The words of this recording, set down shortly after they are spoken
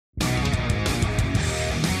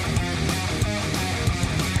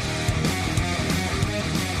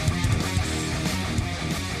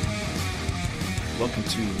Welcome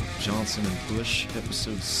to Johnson and Bush,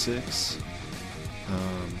 episode 6.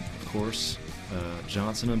 Of course,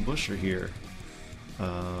 Johnson and Bush are here.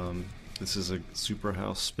 This is a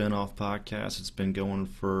Superhouse spin-off podcast. It's been going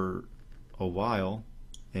for a while,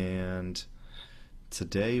 and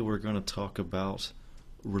today we're going to talk about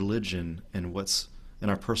religion and what's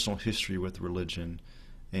in our personal history with religion,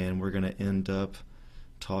 and we're going to end up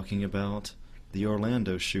talking about the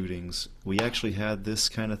Orlando shootings. We actually had this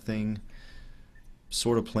kind of thing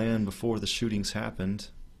sort of planned before the shootings happened,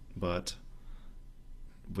 but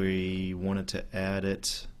we wanted to add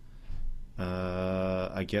it,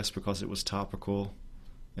 I guess because it was topical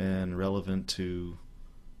and relevant to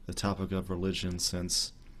the topic of religion,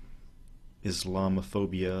 since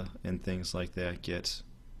Islamophobia and things like that get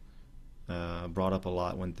brought up a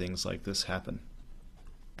lot when things like this happen.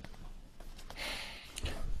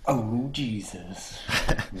 Oh, Jesus.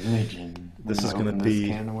 Religion. This is going to be...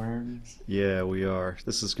 can of worms? Yeah, we are.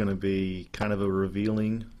 This is going to be kind of a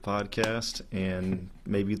revealing podcast, and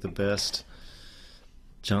maybe the best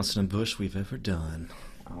Johnson and Bush we've ever done.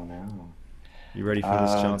 Oh, no. You ready for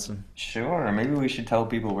this, Johnson? Sure. Maybe we should tell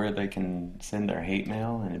people where they can send their hate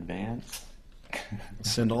mail in advance.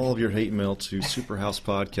 Send all of your hate mail to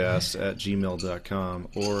superhousepodcast@gmail.com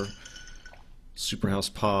or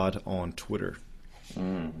superhousepod on Twitter.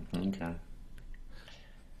 Okay.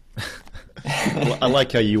 I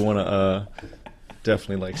like how you want to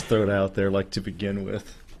definitely throw it out there to begin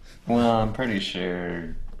with. Well, I'm pretty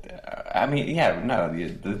sure.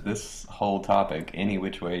 This whole topic, any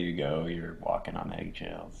which way you go, you're walking on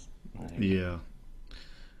eggshells. Yeah.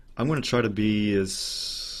 I'm going to try to be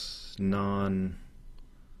as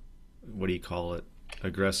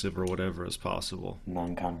aggressive or whatever as possible.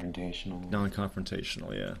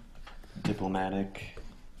 Non-confrontational, yeah. Diplomatic.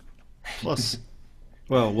 Plus,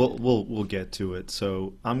 well, we'll get to it.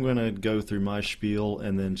 So I'm going to go through my spiel,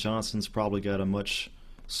 and then Johnson's probably got a much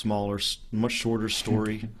shorter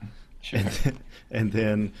story. Sure. And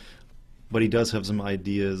then, but he does have some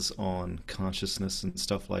ideas on consciousness and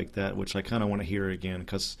stuff like that, which I kind of want to hear again,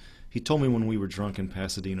 because he told me when we were drunk in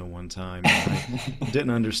Pasadena one time, and I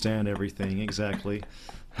didn't understand everything exactly.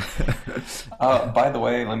 By the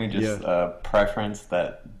way, let me just preference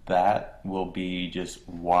that will be just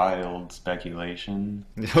wild speculation.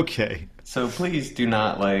 Okay. So please do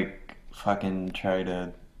not fucking try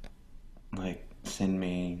to send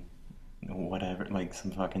me whatever,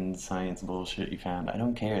 some fucking science bullshit you found. I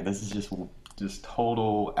don't care. This is just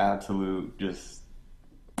total, absolute, just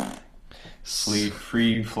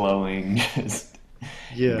free flowing, just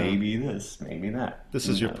maybe this, maybe that. This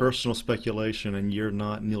is your personal speculation, and you're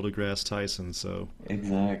not Neil deGrasse Tyson, so...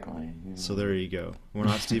 Exactly. Yeah. So there you go. We're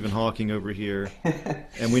not Stephen Hawking over here,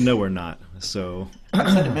 and we know we're not, so...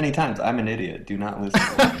 I've said it many times, I'm an idiot. Do not listen to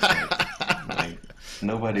what I say.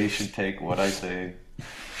 Nobody should take what I say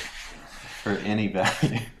for any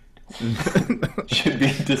value. Should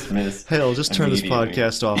be dismissed. Hell, just turn this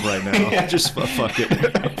podcast off right now. Yeah. Just fuck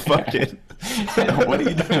it. Fuck it. What are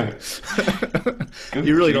you doing?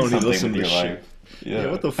 You really don't need to listen to this shit. Life. Yeah,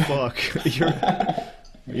 what the fuck?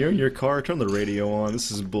 You're in your car, turn the radio on. This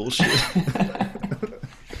is bullshit.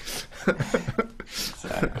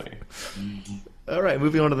 Exactly. All right,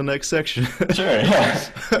 moving on to the next section. Sure, yeah.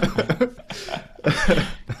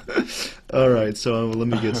 All right, so let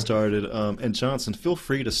me get started. And Johnson, feel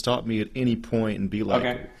free to stop me at any point and be like,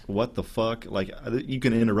 okay. What the fuck? You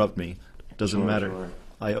can interrupt me. Doesn't matter. Sure.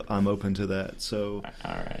 I'm open to that. So,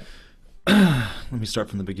 all right. Let me start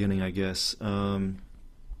from the beginning, I guess. So I'm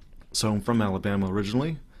from Alabama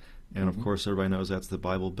originally, and of course everybody knows that's the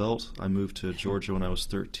Bible Belt. I moved to Georgia when I was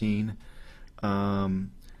 13.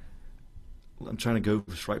 I'm trying to go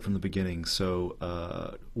right from the beginning. So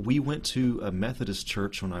we went to a Methodist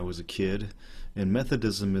church when I was a kid, and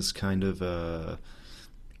Methodism is kind of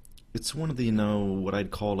it's one of the, what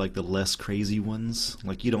I'd call the less crazy ones.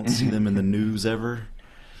 You don't see them in the news ever.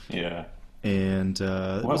 Yeah. And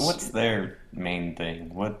what's their main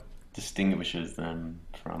thing? What distinguishes them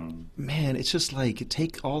from... Man, it's just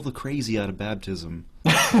take all the crazy out of baptism.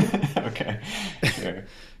 Okay, sure.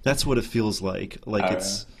 That's what it feels like. It's...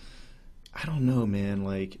 Right. I don't know, man.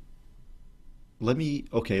 Let me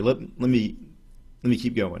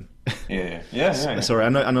keep going. Yeah. Sorry, I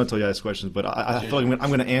know I told you I asked questions, but I feel like I'm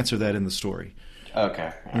going to answer that in the story.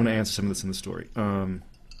 Okay. I'm going to answer some of this in the story.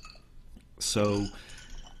 So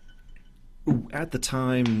at the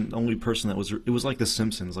time, the only person that was... It was like The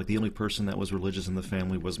Simpsons. The only person that was religious in the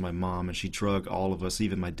family was my mom, and she drug all of us,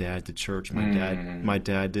 even my dad, to church. My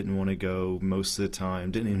dad didn't want to go most of the time,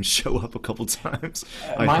 didn't even show up a couple times.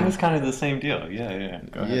 Mine was kind of the same deal. Yeah.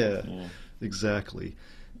 Go ahead. Yeah, exactly.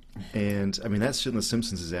 And I mean, that shit in The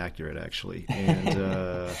Simpsons is accurate, actually.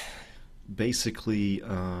 And basically,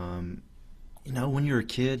 when you're a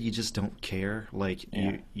kid, you just don't care. Like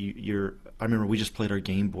Yeah. you're. I remember we just played our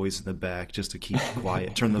Game Boys in the back just to keep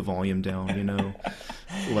quiet, turn the volume down.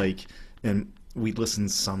 Like, and we'd listen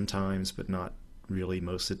sometimes, but not really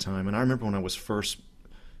most of the time. And I remember when I was first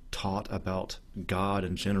taught about God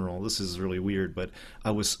in general. This is really weird, but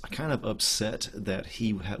I was kind of upset that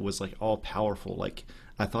was like all powerful. Like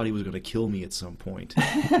I thought he was going to kill me at some point.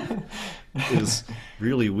 It was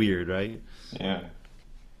really weird, right? Yeah.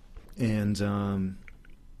 And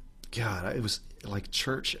God, it was like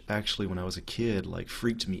church actually when I was a kid like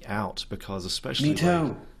freaked me out because Me especially like too.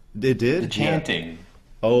 it The did, yeah. chanting.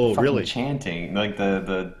 Oh, Fucking really? chanting. Like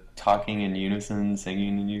the talking in unison,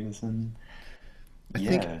 singing in unison. I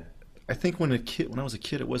think Yeah. I think when I was a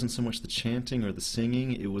kid, it wasn't so much the chanting or the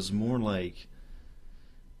singing. It was more like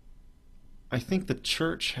I think the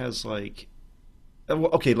church has like well,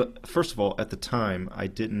 okay. First of all, at the time, I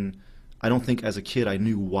don't think as a kid I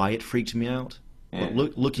knew why it freaked me out. But Yeah.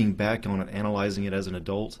 looking back on it, analyzing it as an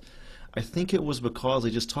adult, I think it was because they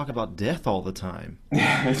just talk about death all the time.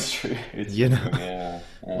 It's true. It's You true. know, Yeah.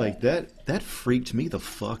 Yeah. like that freaked me the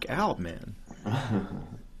fuck out, man.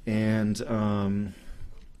 And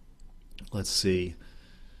let's see.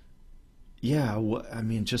 Yeah, I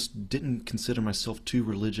mean, just didn't consider myself too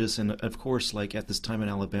religious, and of course, like at this time in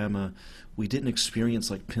Alabama, we didn't experience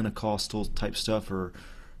like Pentecostal type stuff or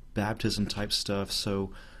baptism type stuff.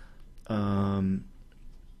 So, um,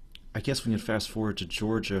 I guess we can fast forward to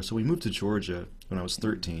Georgia. So we moved to Georgia when I was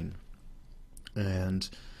 13, and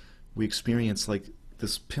we experienced like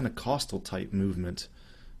this Pentecostal type movement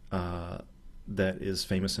uh, that is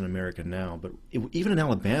famous in America now. But even in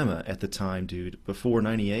Alabama at the time, dude, before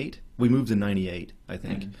 '98, we moved in '98, I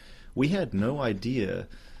think. Mhm. We had no idea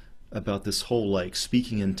about this whole like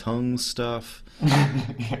speaking in tongues stuff.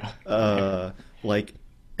 Yeah. Yeah. Uh, like,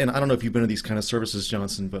 and I don't know if you've been to these kind of services,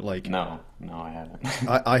 Johnson, but like No, no, I haven't.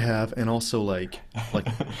 I have, and also like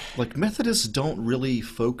like Methodists don't really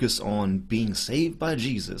focus on being saved by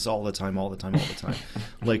Jesus all the time, all the time, all the time.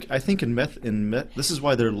 Like I think this is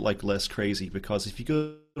why they're like less crazy because if you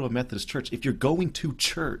go to a Methodist church, if you're going to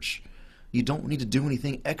church, you don't need to do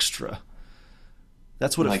anything extra.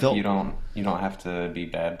 That's what it Like felt. you don't have to be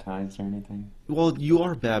baptized or anything. Well, you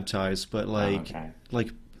are baptized, but Oh, like okay. like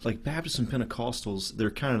like Baptists and Pentecostals, they're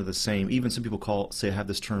kind of the same. Even some people say have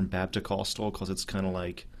this term Baptist-costal because it's kind of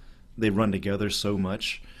like they run together so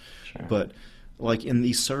much. Sure. But like in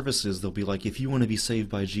these services, they'll be like, if you want to be saved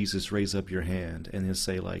by Jesus, raise up your hand, and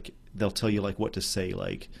they'll tell you like what to say,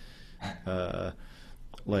 uh,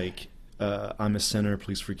 like I'm a sinner,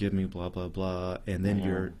 please forgive me, blah blah blah, and then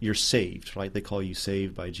Yeah. you're saved, right? They call you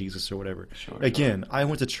saved by Jesus or whatever. Sure, sure. Again, I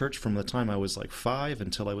went to church from the time I was like 5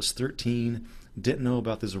 until I was 13. Didn't know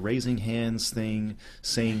about this raising hands thing,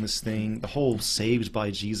 saying this thing, the whole saved by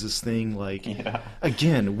Jesus thing. Like, Yeah.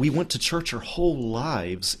 again, we went to church our whole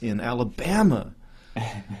lives in Alabama,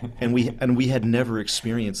 and we had never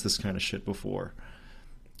experienced this kind of shit before.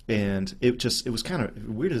 And it was kind of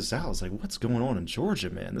weird as hell. I was like, what's going on in Georgia,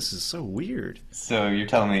 man? This is so weird. So you're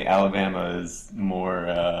telling me Alabama is more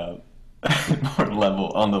more level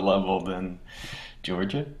on the level than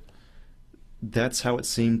Georgia? That's how it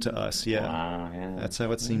seemed to us, yeah. Wow, yeah. That's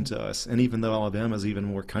how it Yeah. seemed to us. And even though Alabama's even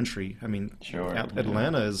more country, I mean, Sure. Yeah.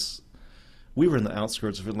 Atlanta is. We were in the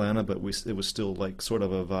outskirts of Atlanta, but it was still like sort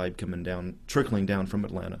of a vibe coming down, trickling down from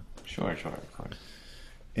Atlanta. Sure, sure, of course.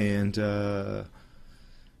 And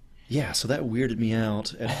yeah, so that weirded me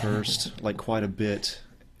out at first, like quite a bit,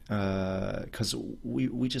 because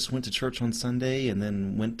we just went to church on Sunday and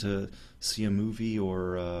then went to see a movie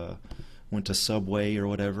or went to Subway or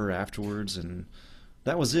whatever afterwards, and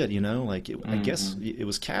that was it. Like I guess Hmm. it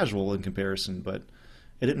was casual in comparison, but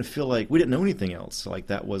it didn't feel like we didn't know anything else. Like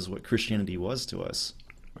that was what Christianity was to us.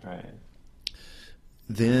 Right.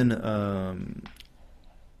 Then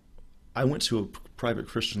I went to a private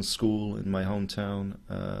Christian school in my hometown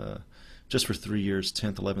just for 3 years,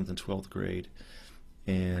 10th, 11th, and 12th grade.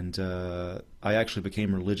 And I actually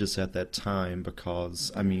became religious at that time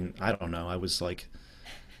because, I mean, I don't know. I was like,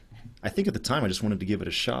 I think at the time I just wanted to give it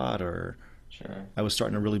a shot, or Sure. I was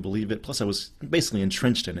starting to really believe it. Plus, I was basically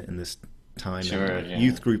entrenched in it in this time. And Sure, like, yeah.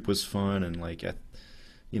 youth group was fun, and like,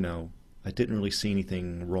 you know, I didn't really see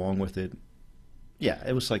anything wrong with it. Yeah,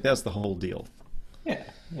 it was like that's the whole deal. Yeah,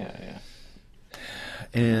 yeah,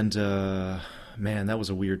 And man, that was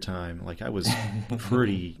a weird time. Like I was yeah.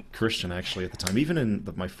 pretty Christian actually at the time, even in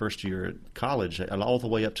my first year at college, all the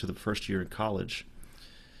way up to the first year in college.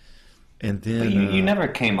 And But then you never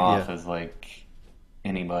came off yeah, as like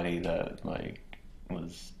anybody that like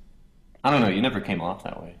was I don't know. You never came off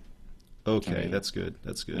that way to Okay, me. that's good.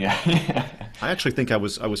 That's good. Yeah. I actually think I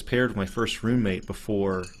was paired with my first roommate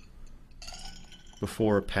before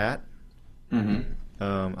Pat. hmm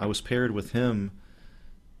I was paired with him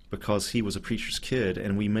because he was a preacher's kid,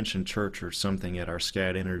 and we mentioned church or something at our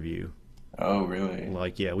SCAD interview. Oh, really?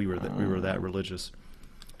 Like, yeah, we were that Oh, religious.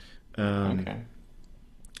 Um, okay.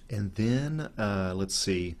 and then let's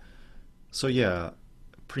see. So yeah,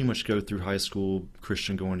 pretty much go through high school,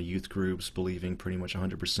 Christian, going to youth groups, believing pretty much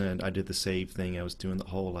 100%. I did the save thing. I was doing the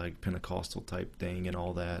whole like Pentecostal type thing and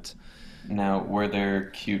all that. Now, were there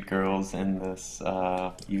cute girls in this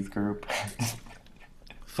youth group?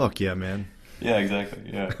 Fuck yeah, man. Yeah, exactly.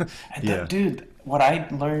 Yeah. And Yeah. dude, what I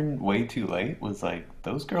learned way too late was like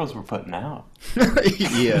those girls were putting out.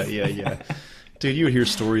 Yeah, yeah, yeah. Dude, you would hear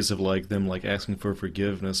stories of like them like asking for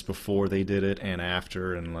forgiveness before they did it and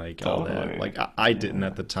after and like all that. Totally. Like I didn't Yeah.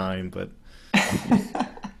 at the time, but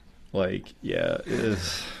like yeah,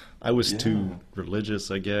 I was too Yeah.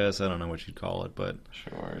 religious, I guess. I don't know what you'd call it, but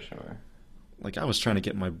Sure, sure. like I was trying to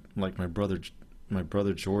get my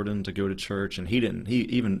brother Jordan to go to church, and he didn't. He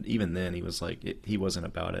even then he was like he wasn't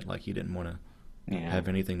about it. Like he didn't want to Yeah. have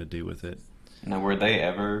anything to do with it. Now, were they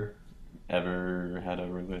ever had a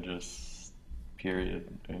religious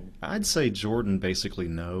period? I'd say Jordan basically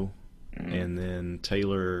no, Mm, and then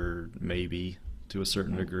Taylor maybe to a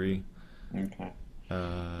certain mm, degree. okay.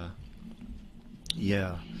 Uh,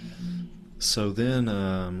 yeah. So then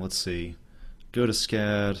let's see, go to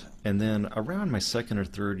SCAD, and then around my second or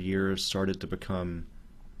third year started to become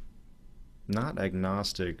not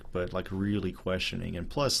agnostic, but like really questioning. And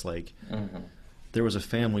plus, like hmm there was a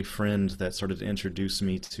family friend that started to introduce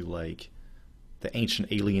me to like the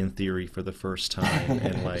ancient alien theory for the first time,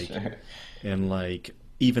 Sure, and like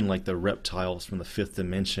even like the reptiles from the fifth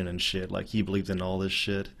dimension and shit. Like he believed in all this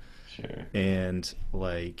shit, sure. and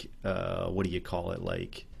like what do you call it?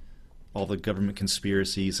 Like all the government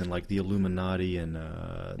conspiracies and like the Illuminati and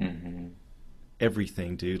hmm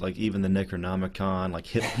everything, dude. Like even the Necronomicon. Like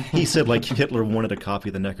he said like Hitler wanted a copy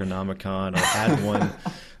of the Necronomicon or had one.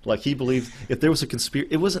 Like he believed if there was a conspiracy,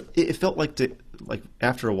 it wasn't. It felt like like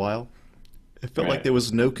after a while, it felt like Right. there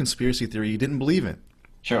was no conspiracy theory he didn't believe in.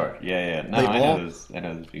 Sure. Yeah, yeah. No, They I know all those. I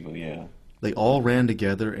know those people. Yeah. they all ran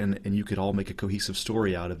together, and you could all make a cohesive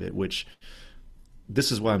story out of it. Which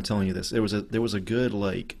this is why I'm telling you this. There was a good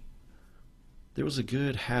like there was a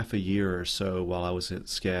good half a year or so while I was at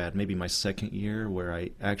SCAD, maybe my second year, where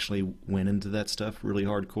I actually went into that stuff really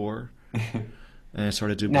hardcore, and I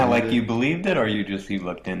started to Now, believe like it. you believed it, or you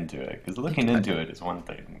looked into it? Because looking I, into it is one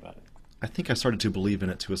thing, but I think I started to believe in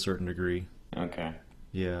it to a certain degree. okay.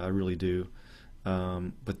 Yeah, I really do.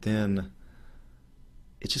 But then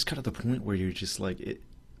it just got to the point where you're just like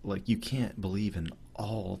like you can't believe in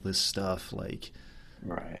all this stuff,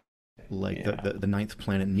 Right. like Yeah. the ninth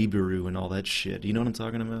planet Nibiru and all that shit. You know what I'm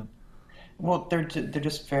talking about? Well, they're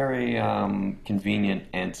just very convenient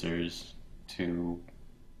answers to,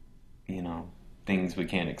 you know, things we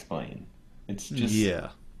can't explain. It's just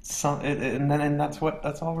Yeah. and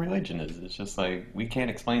that's all religion is. It's just like we can't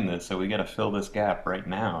explain this, so we got to fill this gap right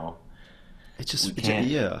now. We can't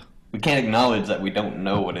Yeah. we can't acknowledge that we don't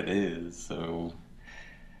know what it is, so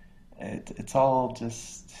it's all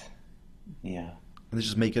just yeah. They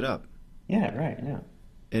just make it up. Yeah, right, yeah.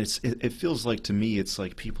 It feels like to me it's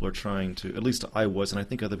like people are trying to, at least I was, and I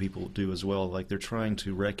think other people do as well, like they're trying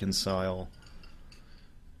to reconcile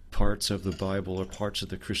parts of the Bible or parts of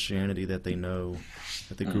the Christianity that they know,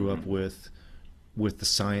 that they grew up hmm with the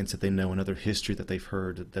science that they know and other history that they've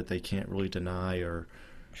heard that they can't really deny, or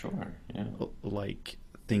Sure, yeah. like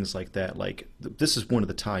things like that. Like this is one of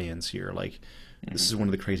the tie-ins here. Like this is hmm one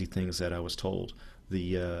of the crazy things that I was told.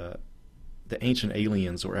 The ancient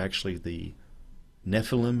aliens were actually the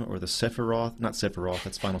Nephilim or the Sephiroth, not Sephiroth,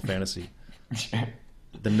 that's Final Fantasy. Sure.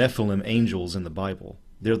 The Nephilim angels in the Bible.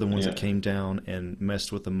 They're the ones that Yeah. came down and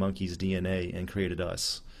messed with the monkey's DNA and created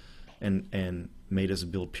us, and made us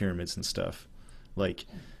build pyramids and stuff. Like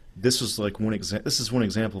this was like this is one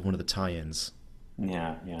example of one of the tie-ins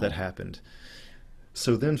Yeah, yeah. that happened.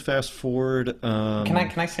 So then fast forward Can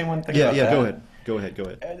I say one thing yeah, about yeah, go that? ahead. Go ahead, go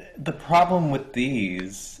ahead. The problem with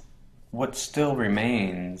these, what still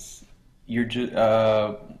remains, you're just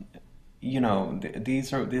you know,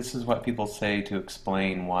 this is what people say to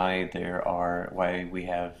explain why we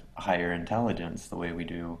have higher intelligence the way we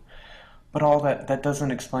do. But all that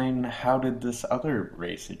doesn't explain how did this other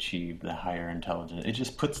race achieve the higher intelligence. It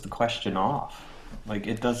just puts the question off. Like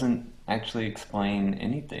it doesn't actually explain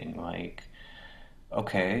anything. Like,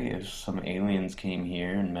 okay, if some aliens came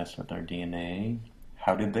here and messed with our DNA,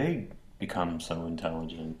 how did they become so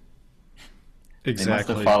intelligent? They must have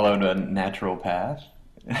Exactly. followed a natural path.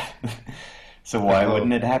 So why Oh,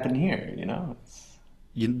 wouldn't it happen here?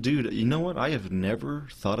 dude, you know what? I have never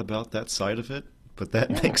thought about that side of it, but that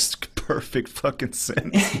Yeah. makes perfect fucking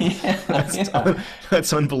sense. Yeah, That's yeah.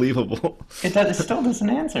 that's unbelievable. It still doesn't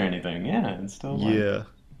answer anything. Yeah, it's still like, Yeah.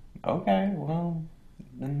 okay, well,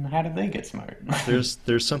 then how did they get smart?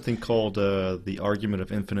 There's something called the argument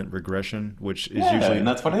of infinite regression, which is Yeah, and usually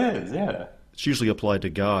that's what it is. Yeah, it's usually applied to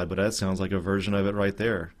God, but that sounds like a version of it right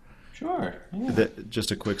there. sure. Yeah, That just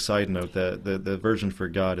a quick side note that the version for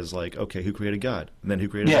God is like, okay, who created God? And then who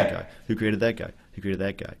created that yeah, guy? Who created that guy? Who created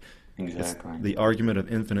that guy? It's exactly. the argument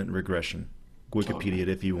of infinite regression. Totally. Wikipedia it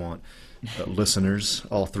if you want, listeners,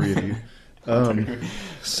 all three of you. All three. Um,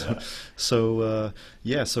 so, Yeah. so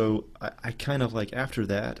yeah, so I kind of like after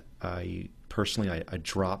that, I personally I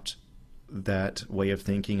dropped that way of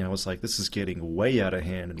thinking. I was like, this is getting way out of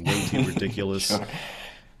hand and way too ridiculous. Sure.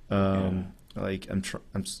 Yeah. Like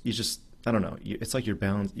you just I don't know. It's like you're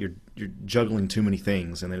juggling too many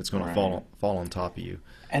things, and then it's going to Right. fall on top of you.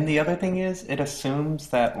 And the other thing is, it assumes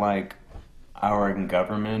that like our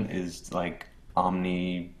government is like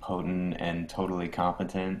omnipotent and totally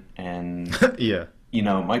competent. And Yeah,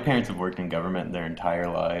 my parents have worked in government their entire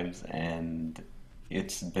lives, and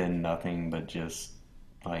it's been nothing but just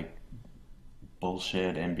like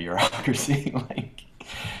bullshit and bureaucracy. Like,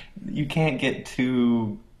 you can't get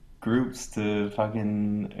two groups to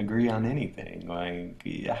fucking agree on anything. Like,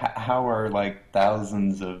 how are like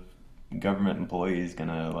thousands of government employees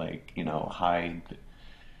gonna like, hide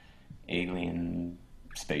alien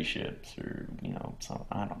spaceships or, some,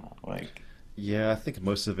 I don't know. Like, yeah. I think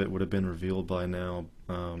most of it would have been revealed by now.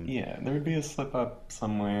 yeah, there would be a slip up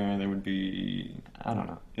somewhere. There would be, I don't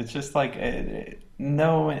know. It's just like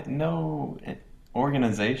no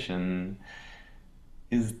organization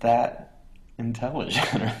is that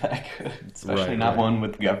intelligent or that good, especially Right, not right, one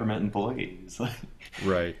with government employees. Like,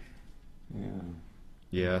 right. yeah,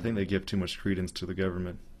 Yeah, I think they give too much credence to the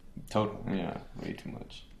government. total, yeah, way too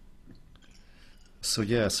much. So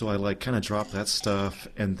yeah, so I like kind of dropped that stuff,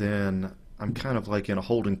 and then I'm kind of like in a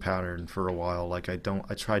holding pattern for a while. Like I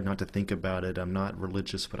tried not to think about it. I'm not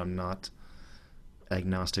religious, but I'm not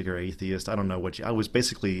agnostic or atheist. I don't know I was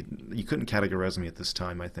basically, you couldn't categorize me at this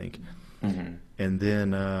time, I think. Hmm. And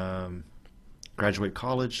then graduate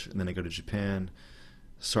college, and then I go to Japan,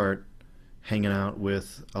 start hanging out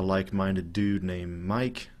with a like-minded dude named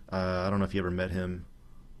Mike. I don't know if you ever met him,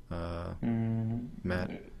 uh, Mm, Matt.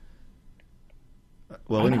 I,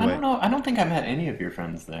 Well, I don't anyway, know. I don't think I met any of your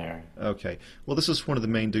friends there. okay. Well, this is one of the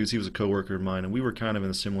main dudes. He was a coworker of mine, and we were kind of in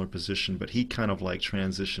a similar position, but he kind of like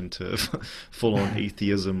transitioned to full-on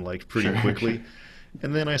atheism like pretty Sure, sure. quickly.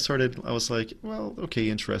 And then I was like, well, okay,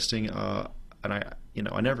 interesting. And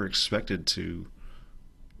I never expected to,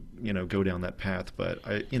 go down that path, but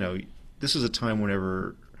this is a time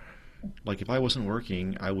whenever, like, if I wasn't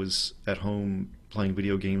working, I was at home playing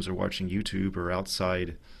video games or watching YouTube or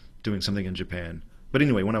outside doing something in Japan. But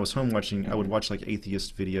anyway, when I was home watching, I would Hmm. watch like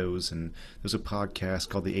atheist videos, and there's a podcast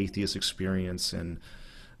called The Atheist Experience, and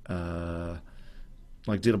uh,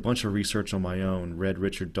 like did a bunch of research on my own. Read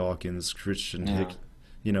Richard Dawkins, Yeah.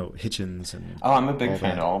 Hitchens, and Oh, I'm a big all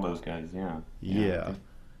fan of that. all those guys. Yeah. Yeah. I Yeah, think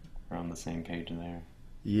we're on the same page there.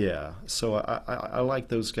 yeah. So I like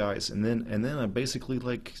those guys, and then I basically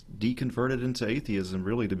like deconverted into atheism,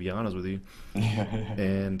 really, to be honest with you. Yeah.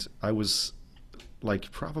 And I was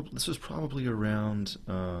like, probably this was probably around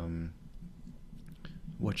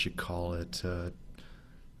what you call it,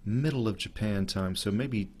 middle of Japan time, so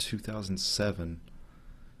maybe 2007,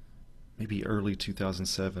 maybe early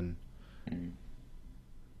 2007. Mm.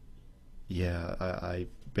 Yeah, I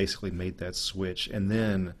basically made that switch, and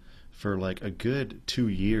then for like a good 2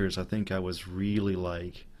 years, I think I was really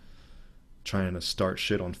like trying to start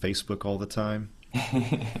shit on Facebook all the time.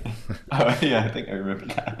 Oh, yeah, I think I remember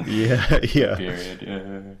that Yeah, yeah. period.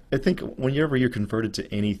 Yeah. I think whenever you're converted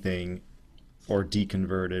to anything or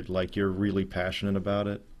deconverted, like you're really passionate about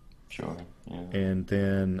it, Sure. Yeah. and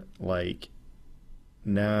then like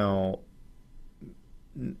now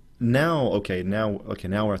now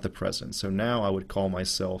we're at the present. So now I would call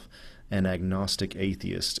myself an agnostic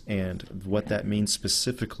atheist, and what that means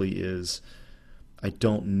specifically is I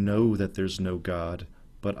don't know that there's no God,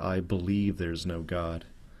 but I believe there's no God.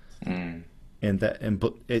 Mm. And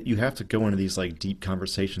you have to go into these like deep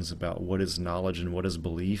conversations about what is knowledge and what is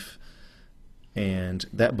belief. And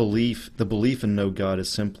that belief, the belief in no God, is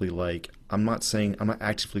simply like, I'm not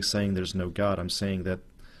actively saying there's no God. I'm saying that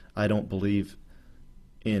I don't believe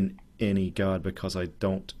in any God because I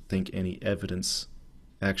don't think any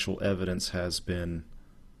actual evidence has been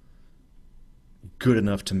good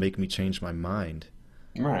enough to make me change my mind.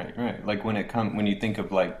 Right, right. Like when you think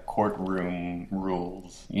of like courtroom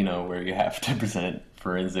rules, where you have to present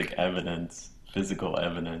forensic evidence, physical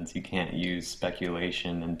evidence, you can't use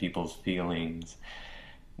speculation and people's feelings.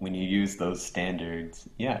 When you use those standards,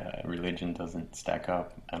 yeah, religion doesn't stack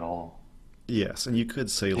up at all. Yes, and you could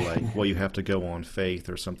say like, well, you have to go on faith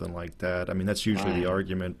or something like that. I mean, that's usually the Right.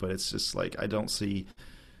 argument, but it's just like I don't see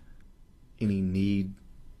any need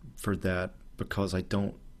for that because I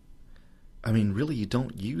don't. I mean, really, you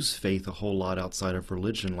don't use faith a whole lot outside of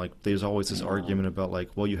religion. Like, there's always this No. argument about like,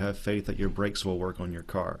 well, you have faith that your brakes will work on your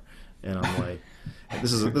car, and I'm like,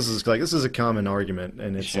 this is a common argument,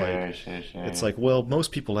 and Sure, sure, it's sure. like, well,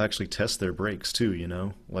 most people actually test their brakes too, you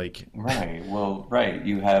know, like Right. Well, right.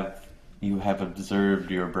 You have observed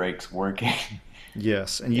your brakes working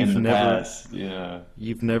yes, and in the past. Yeah.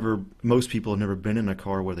 you've never most people have never been in a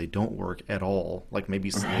car where they don't work at all. Like maybe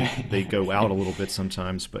they Right. go out a little bit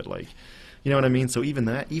sometimes, but like you know what I mean? So even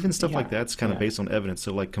stuff like Yeah. that's kind of Yeah. based on evidence.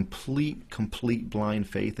 So like complete blind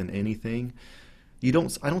faith in anything. I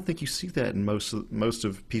don't think you see that in most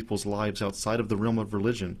of people's lives outside of the realm of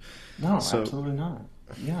religion. No, So absolutely not.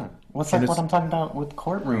 Yeah. Well, it's and like what it's I'm talking about with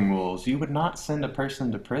courtroom rules. You would not send a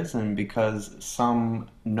person to prison because some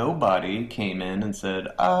nobody came in and said,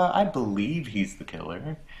 I believe he's the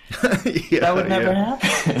killer. That yeah, would never yeah.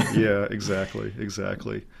 happen. Yeah, exactly,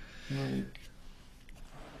 exactly. Like,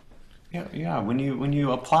 yeah, yeah. When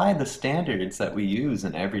you apply the standards that we use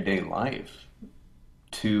in everyday life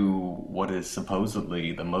to what is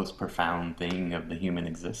supposedly the most profound thing of the human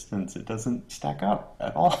existence, it doesn't stack up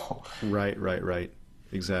at all. Right, right, right.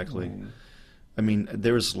 Exactly. Like, I mean,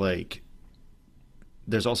 there's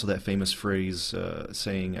also that famous phrase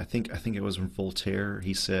saying I think it was from Voltaire.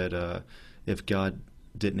 He said, "If God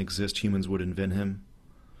didn't exist, humans would invent him."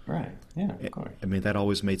 right. Yeah, of course. I mean, that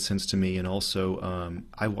always made sense to me. And also,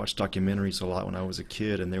 I watched documentaries a lot when I was a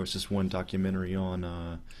kid, and there was this one documentary on,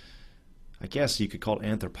 I guess you could call it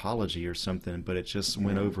anthropology or something, but it just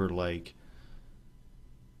went Yeah. over like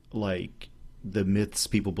the myths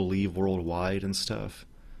people believe worldwide and stuff.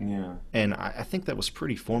 Yeah. And I think that was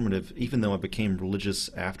pretty formative, even though I became religious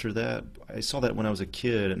after that. I saw that when I was a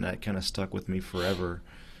kid, and that kind of stuck with me forever.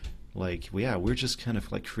 Like, well, yeah, we're just kind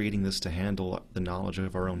of like creating this to handle the knowledge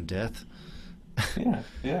of our own death. Yeah.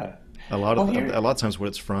 Yeah. A lot Well, of here, a lot of times, what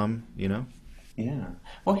it's from, you know. yeah.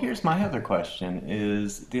 Well, here's my other question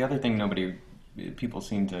is the other thing people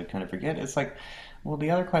seem to kind of forget. It's like, well, the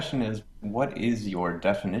other question is, what is your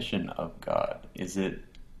definition of God? Is it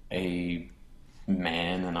a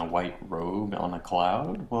man in a white robe on a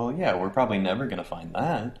cloud? Well, yeah, we're probably never going to find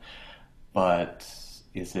that. But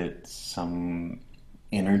is it some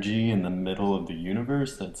energy in the middle of the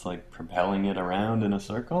universe that's like propelling it around in a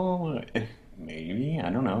circle? Maybe, I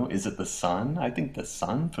don't know. Is it the sun? I think the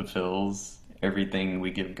sun fulfills everything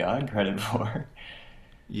we give God credit for.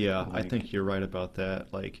 Yeah, I Like, think you're right about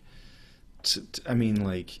that. Like, I mean,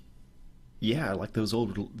 like, yeah, like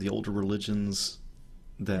the older religions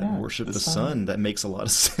that yeah, worship the the sun. sun. That makes a lot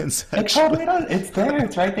of sense, It totally actually. does. It's there.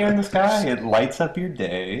 It's right there in the sky. It lights up your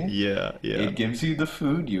day. Yeah, yeah. It gives you the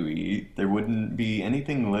food you eat. There wouldn't be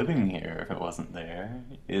anything living here if it wasn't there.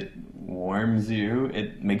 It warms you.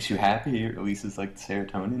 It makes you happy. It releases like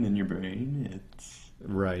serotonin in your brain. It's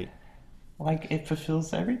Right. like it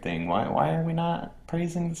fulfills everything. Why are we not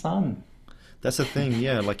praising the sun? That's the thing,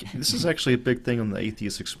 yeah. Like this is actually a big thing on the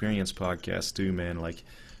Atheist Experience podcast too, man. Like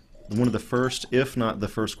one of the first, if not the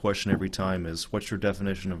first question every time is, "What's your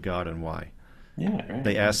definition of God and why?" Yeah, right,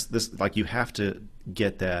 They right. ask this, like you have to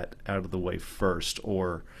get that out of the way first,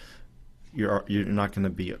 or you're not going to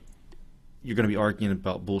be you're going to be arguing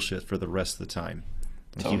about bullshit for the rest of the time.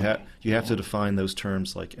 Like Totally. you have to Yeah. define those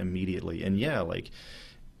terms like immediately. And yeah, like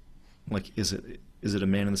is it a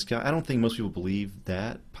man in the sky? I don't think most people believe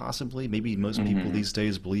that. Possibly, maybe most people Hmm. these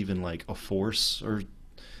days believe in like a force, or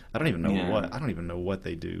I don't even know Yeah. what. I don't even know what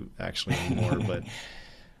they do actually anymore. But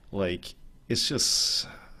like, it's just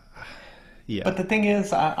yeah. But the thing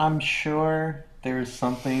is, I'm sure there's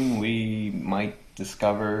something we might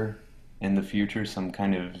discover in the future, some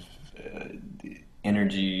kind of uh,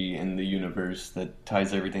 energy in the universe that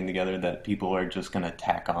ties everything together that people are just going to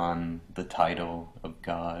tack on the title of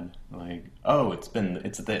God. Like, oh, it's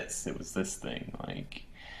this, it was this thing. Like,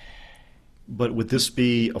 But would this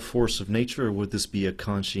be a force of nature, or would this be a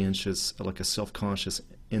conscientious, like a self-conscious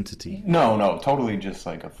entity? no, no, totally just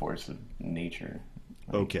like a force of nature.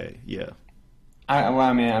 Like, Okay, yeah. well,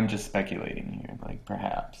 I mean, I'm just speculating here. Like,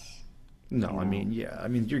 perhaps, you No, I know. mean, yeah. I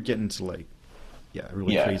mean, you're getting to like, yeah,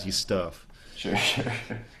 really Yeah, crazy stuff. sure, sure.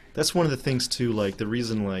 That's one of the things too. Like the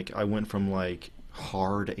reason, like I went from like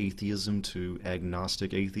hard atheism to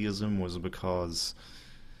agnostic atheism was because,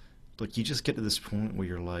 like, you just get to this point where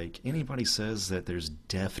you're like, anybody says that there's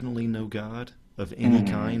definitely no God of any Hmm.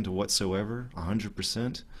 kind whatsoever,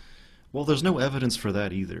 100%, well, there's no evidence for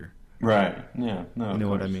that either. Right. Yeah. No, You of know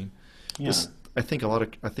what I course. mean? Yeah. This, I think a lot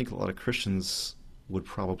of Christians would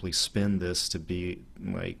probably spin this to be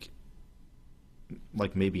like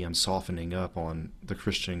maybe I'm softening up on the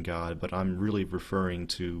Christian God, but I'm really referring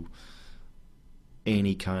to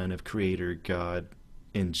any kind of creator God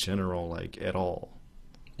in general, like at all.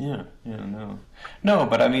 Yeah. Yeah. No. No,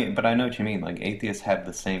 but I mean, but I know what you mean. Like atheists have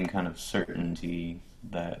the same kind of certainty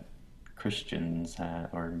that Christians have,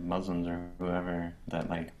 or Muslims or whoever, that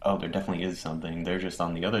like, oh, there definitely is something. They're just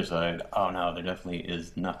on the other side. Oh no, there definitely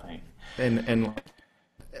is nothing. And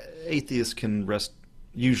atheists can rest,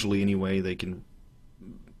 usually anyway, they can,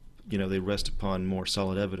 they rest upon more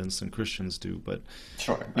solid evidence than Christians do. But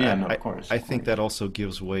Sure. Yeah. I, No. I, Of course. I Of think course. that also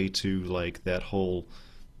gives way to like that whole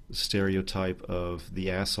stereotype of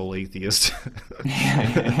the asshole atheist, Yeah.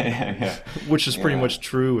 Yeah. Yeah. Yeah. which is pretty Yeah. much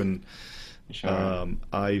true. And Sure.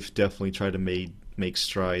 I've definitely tried to make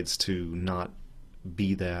strides to not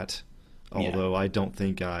be that. Yeah. Although I don't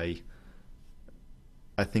think I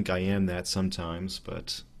think I am that sometimes,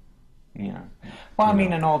 but Yeah. Well, I you mean,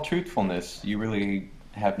 know, in all truthfulness, you really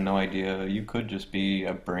have no idea. You could just be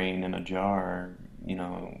a brain in a jar, you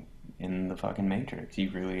know, in the fucking Matrix. You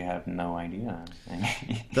really have no idea. I mean,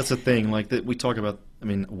 that's the thing. Like that we talk about. I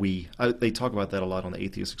mean, they talk about that a lot on the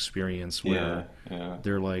atheist experience, yeah, where yeah.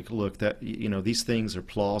 they're like, look, that these things are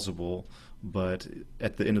plausible, but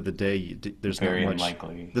at the end of the day, there's not Very much.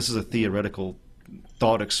 unlikely. This is a theoretical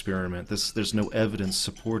thought experiment. There's no evidence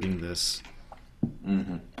supporting this.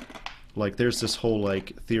 Mm-hmm. Like there's this whole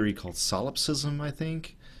like theory called solipsism, I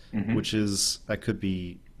think, Mm-hmm. which is, I could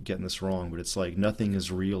be getting this wrong, but it's like nothing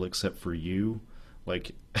is real except for you.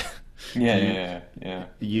 Like Yeah, you yeah, yeah,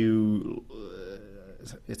 you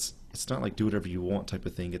it's not like do whatever you want type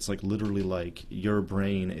of thing. It's like literally like your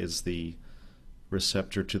brain is the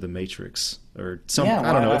receptor to the matrix or yeah.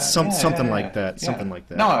 I don't know, Well, it's yeah, something yeah, like yeah, that, yeah. something like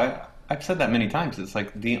No, that. I've said that many times. It's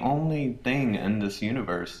like the only thing in this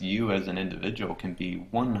universe you as an individual can be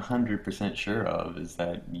 100% sure of is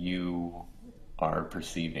that you are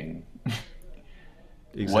perceiving.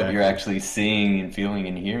 What you're Exactly. actually seeing and feeling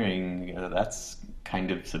and hearing, that's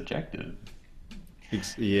kind of subjective.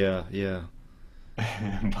 Yeah, yeah.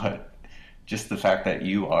 But just the fact that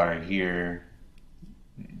you are here,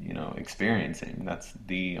 experiencing, that's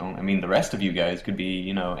the only, I mean, the rest of you guys could be,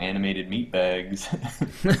 animated meat bags.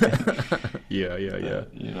 Yeah, yeah, yeah.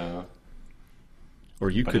 That, Or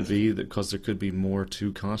you but could it's, be, because there could be more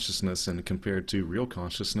to consciousness, and compared to real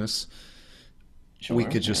consciousness, we sure,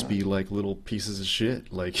 could just be like little pieces of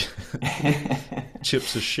shit, like yeah.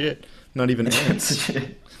 chips of shit, not even Piece of ants.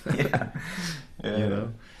 shit. Yeah. You Yeah,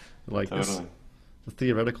 know, like this, totally. the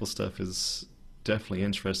theoretical stuff is definitely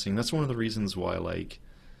interesting. That's one of the reasons why, like,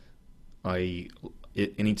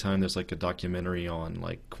 anytime there's like a documentary on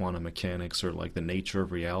like quantum mechanics or like the nature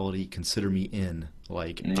of reality, consider me in.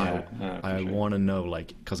 Like, Yeah, yeah, for I sure. want to know,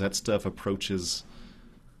 like, because that stuff approaches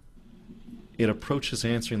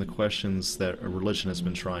answering the questions that a religion has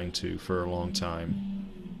been trying to for a long time.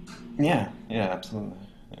 Yeah, yeah, absolutely.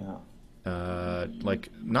 Yeah. Like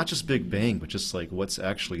not just Big Bang, but just like what's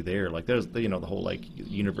actually there. Like there's the whole like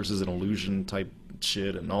universe is an illusion type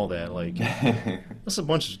shit and all that. Like there's a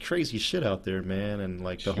bunch of crazy shit out there, man. And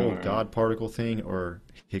like the whole Sure. God particle thing, or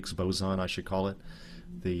Higgs boson, I should call it.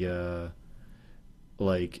 The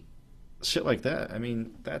like shit like that. I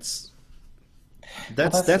mean, that's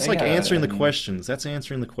Well, that's that's that's like yeah, answering the and questions. That's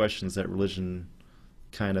answering the questions that religion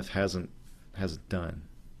kind of hasn't done,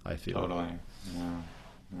 I feel. totally. Yeah,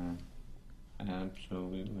 yeah,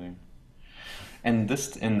 absolutely. And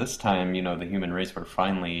this time, the human race, we're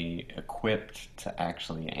finally equipped to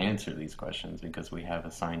actually answer these questions because we have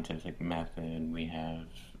a scientific method, we have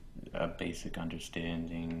a basic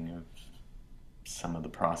understanding of some of the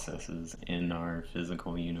processes in our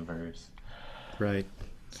physical universe. Right.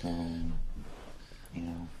 So, you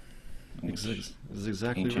know, which That's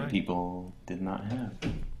exactly ancient right. people did not have.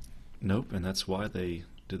 Nope, and that's why they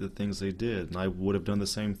did the things they did. And I would have done the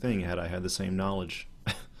same thing had I had the same knowledge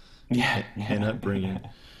Yeah, and yeah, upbringing.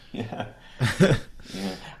 yeah,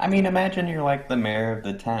 yeah. I mean, imagine you're like the mayor of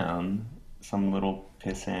the town, some little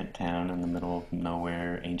pissant town in the middle of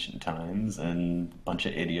nowhere, ancient times, and a bunch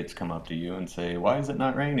of idiots come up to you and say, "Why is it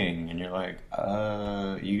not raining?" And you're like,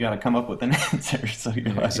 you got to come up with an answer." So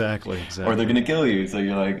you're like, Exactly, or they're exactly, gonna kill you. So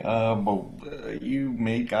you're like, you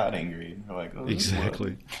made God angry. They're like, oh, what?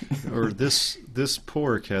 exactly. Or this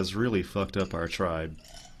pork has really fucked up our tribe.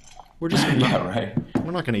 we're just Yeah, right.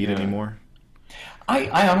 we're not going to eat Yeah. anymore.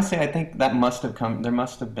 I honestly, I think that must have come. There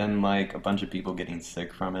must have been like a bunch of people getting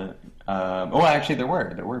sick from it. Oh, actually, there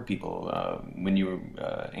were people when you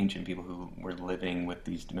were ancient people who were living with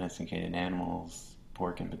these domesticated animals,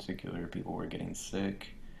 pork in particular. People were getting sick,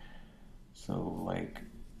 so like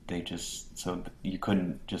you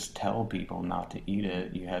couldn't just tell people not to eat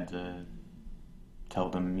it. You had to tell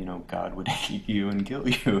them, God would eat you and kill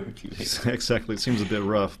you if you ate it. Exactly. It seems a bit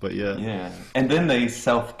rough, but yeah. Yeah, and then they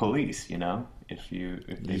self-police. If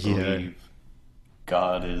they Yeah. believe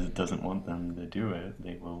God doesn't want them to do it,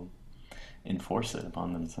 they will enforce it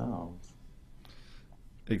upon themselves.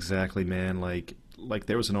 Exactly, man. Like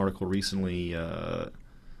there was an article recently,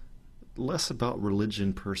 less about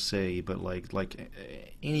religion per se, but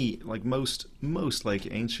any like most like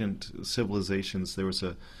ancient civilizations, there was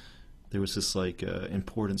this like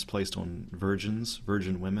importance placed on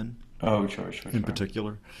virgin women Oh, sure, sure, in sure.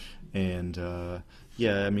 particular, and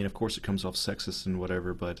yeah, I mean, of course, it comes off sexist and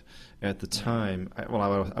whatever, but at the time,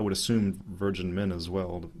 I would assume virgin men as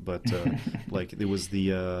well, but like it was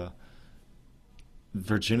the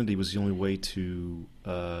virginity was the only way to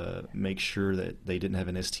make sure that they didn't have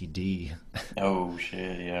an STD. Oh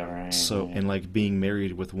shit, yeah, right. So, Yeah. and like being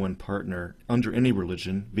married with one partner under any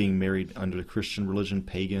religion, being married under the Christian religion,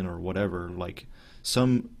 pagan or whatever, like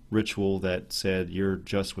some ritual that said you're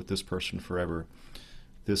just with this person forever.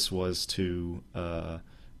 This was to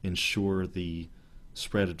ensure the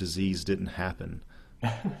spread of disease didn't happen.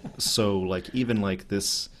 So, like even like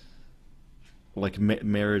this, like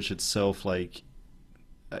marriage itself, like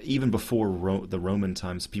even before the Roman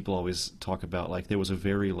times, people always talk about like there was a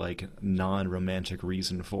very like non-romantic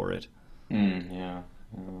reason for it. Yeah.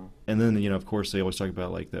 Yeah. And then of course they always talk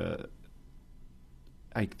about like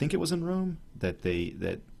I think it was in Rome that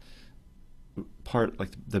part like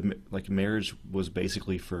the like marriage was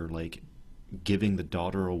basically for like giving the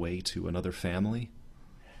daughter away to another family.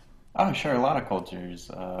 Oh, sure. A lot of cultures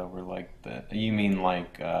were like that. You mean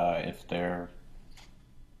like if they're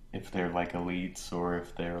like elites or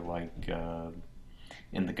if they're like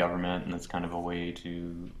in the government and it's kind of a way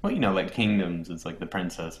to, well, like kingdoms, it's like the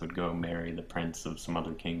princess would go marry the prince of some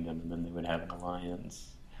other kingdom and then they would have an alliance.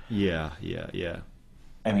 Yeah, yeah, yeah.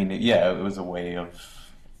 I mean, yeah, it was a way of,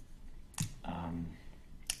 um,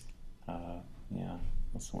 yeah,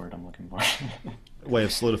 what's the word I'm looking for? Way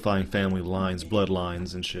of solidifying family lines,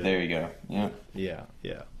 bloodlines, and shit. There you go. Yeah. Yeah,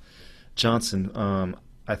 yeah. Johnson,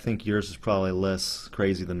 I think yours is probably less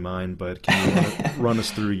crazy than mine, but can you run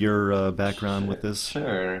us through your background with this?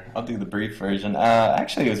 Sure, I'll do the brief version.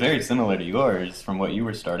 Actually, it was very similar to yours from what you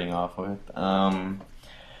were starting off with.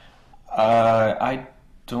 I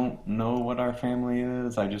don't know what our family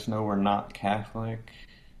is. I just know we're not Catholic.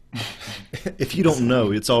 If you don't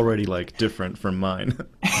know, it's already like different from mine.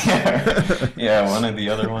 Yeah, one of the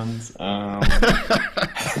other ones.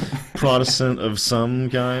 Protestant of some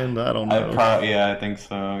kind, I don't know. Yeah, I think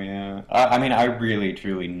so. Yeah, I mean, I really,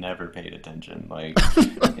 truly never paid attention. Like,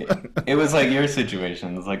 it was like your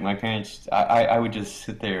situation. It's like my parents. I would just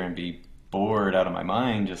sit there and be bored out of my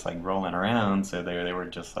mind, just like rolling around. So they were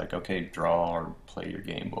just like, okay, draw or play your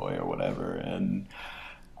Game Boy or whatever, and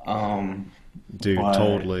Dude, but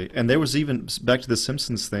totally. And there was even back to the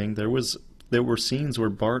Simpsons thing. There were scenes where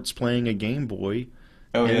Bart's playing a Game Boy,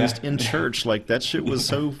 oh and yeah, he's in church. Like that shit was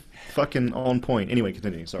so fucking on point. Anyway,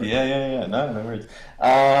 continue. Sorry. yeah. No worries.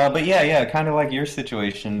 But yeah, kind of like your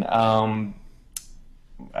situation. I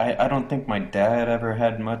don't think my dad ever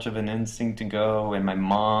had much of an instinct to go, and my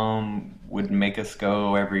mom would make us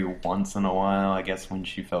go every once in a while. I guess when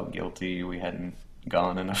she felt guilty, we hadn't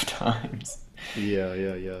gone enough times. Yeah,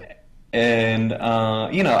 yeah, yeah. And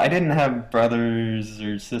I didn't have brothers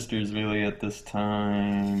or sisters really at this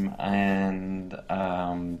time, and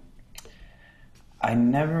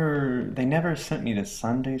they never sent me to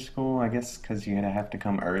Sunday school. I guess because you had to have to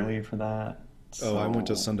come early for that. Oh, I went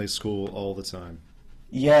to So Sunday school all the time.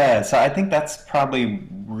 yeah, so I think that's probably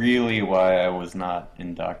really why I was not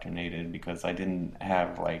indoctrinated because I didn't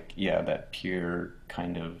have like that pure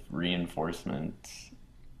kind of reinforcement.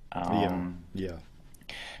 Yeah, Um, yeah.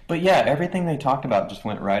 But yeah, everything they talked about just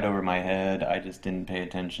went right over my head. I just didn't pay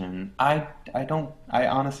attention. I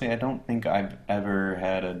honestly I don't think I've ever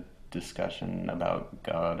had a discussion about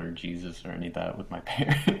God or Jesus or any of that with my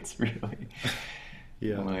parents, really.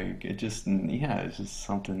 Yeah. Like it's just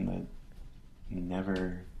something that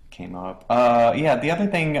never came up. Yeah, the other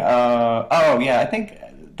thing, oh yeah, I think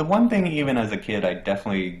the one thing even as a kid I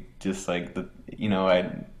definitely just like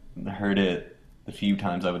I heard it the few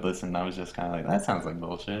times I would listen, and I was just kind of like, that sounds like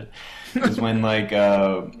bullshit. Is when like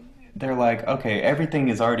they're like, okay, everything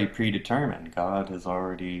is already predetermined. God has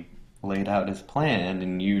already laid out his plan,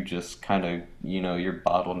 and you just kind of, you're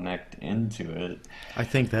bottlenecked into it. I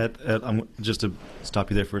think that I'm just to stop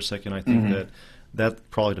you there for a second. I think Hmm. that that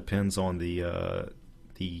probably depends on the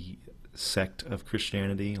sect of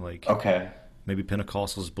Christianity. Like Okay. maybe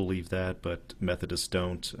Pentecostals believe that, but Methodists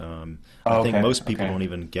don't. I Oh, think okay. most people Okay. don't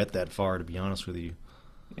even get that far, to be honest with you.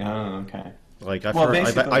 Oh, okay. Like Well, I've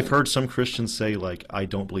basically, heard some Christians say like I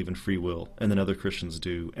don't believe in free will, and then other Christians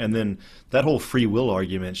do, and then that whole free will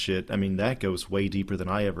argument shit. I mean, that goes way deeper than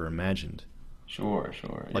I ever imagined. sure,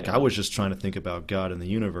 sure, Like I yeah. was just trying to think about God and the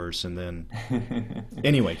universe, and then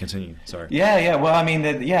anyway, continue. Sorry. Yeah, yeah. Well, I mean,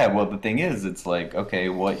 yeah. Well, the thing is, it's like, okay,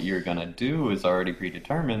 what you're gonna do is already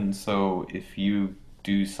predetermined. So if you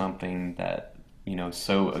do something that,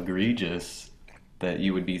 so egregious that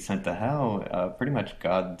you would be sent to hell, pretty much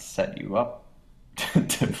God set you up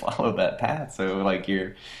to follow that path. So like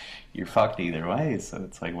you're fucked either way. So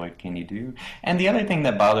it's like, what can you do? And the other thing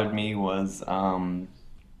that bothered me was,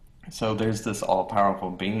 so there's this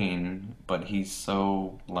all-powerful being, but he's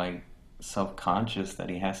so like self-conscious that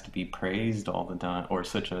he has to be praised all the time, or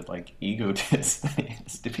such a like egotist that he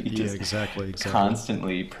has to be Yeah, just exactly, exactly.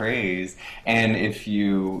 constantly praised. And if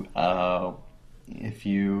you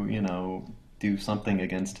do something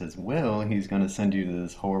against his will, he's going to send you to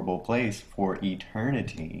this horrible place for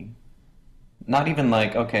eternity. Not even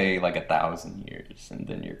like, okay, like 1,000 years and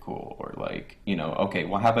then you're cool, or like, okay,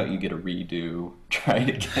 well, how about you get a redo, try it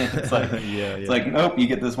again. It's like, Yeah, it's yeah. like, nope, you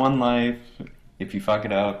get this one life. If you fuck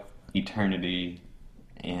it up, eternity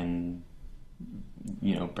in,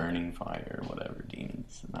 burning fire or whatever,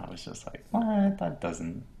 demons. And I was just like, what?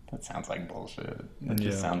 That sounds like bullshit. That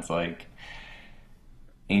just Yeah. sounds like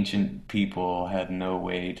ancient people had no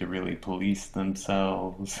way to really police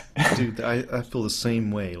themselves. Dude, I feel the same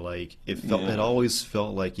way. Like it Yeah. always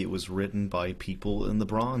felt like it was written by people in the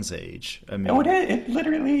Bronze Age. I Oh, mean, it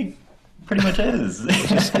literally pretty much is.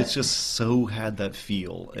 it just so had that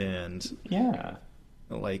feel, and Yeah,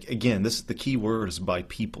 like again, this the key word is by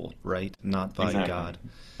people, right? Not by exactly. God.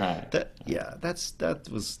 Right. That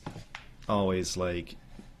was always like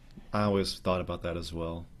I always thought about that as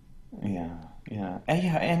well. Yeah, yeah.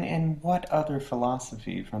 And what other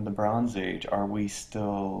philosophy from the Bronze Age are we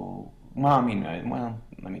still? Well, I mean, well,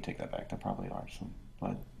 let me take that back. There probably are some,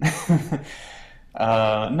 but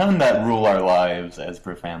none that rule our lives as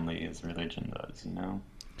profoundly as religion does.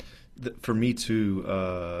 For me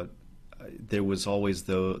too, there was always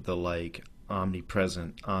the like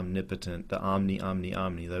omnipresent, omnipotent, the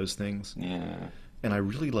omni, those things. Yeah. And I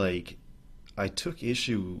really like I took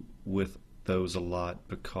issue with those a lot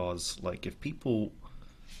because like if people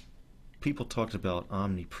talked about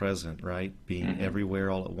omnipresent, right? Being Hmm.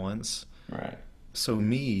 everywhere all at once. Right. So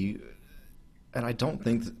me, and I don't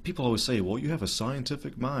think that people always say, "Well, you have a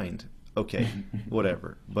scientific mind." Okay,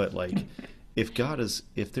 whatever. But like if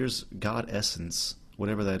there's God essence,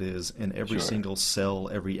 whatever that is, in every Sure. single cell,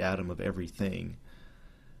 every atom of everything,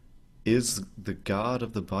 is the God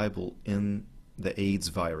of the Bible in the AIDS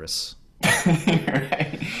virus?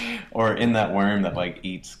 Right. Or in that worm that like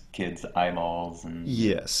eats kids' eyeballs and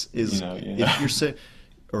Yes. Is if yeah. you're say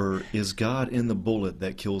or is God in the bullet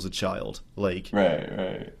that kills a child? Right,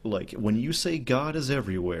 right. Like when you say God is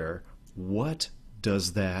everywhere, what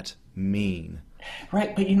does that mean?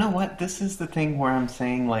 Right, but you know what? This is the thing where I'm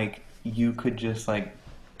saying like you could just like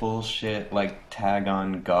bullshit like tag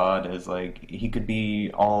on God as like he could be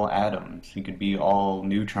all atoms, he could be all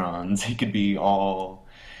neutrons, he could be all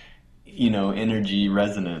energy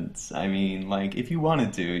resonance. I mean, like if you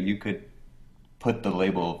wanted to, you could put the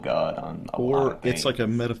label of God on a lot Or of it's like a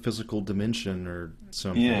things. metaphysical dimension or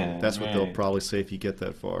something. Yeah, That's what they'll right. probably say if you get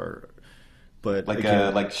that far. But Like a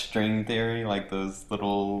again, like string theory, like those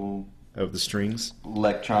little of the strings,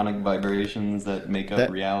 electronic vibrations that make up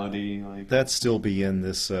that reality. Like, that still be in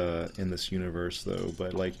this universe though.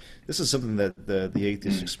 But like this is something that the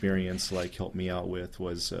atheist mm, experience like helped me out with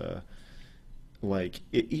was like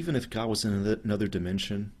even if God was in another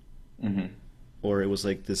dimension, hmm or it was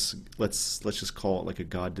like this, let's just call it like a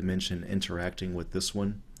God dimension interacting with this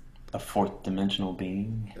one, a fourth dimensional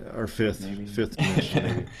being, or fifth maybe. fifth dimension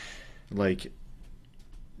maybe. Like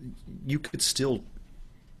you could still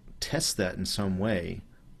test that in some way,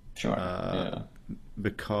 Sure. uh, Yeah.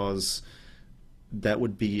 because that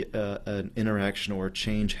would be an interaction or a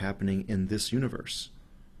change happening in this universe,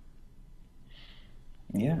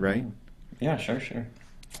 Yeah. Yeah. right? Yeah. Sure. Sure.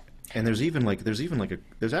 And there's even like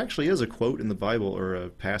there's actually is a quote in the Bible or a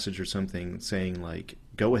passage or something saying like,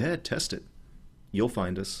 "Go ahead, test it. You'll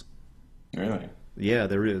find us." Really. Yeah,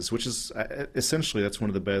 there is, which is essentially that's one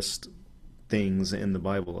of the best things in the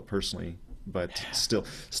Bible, personally. But still,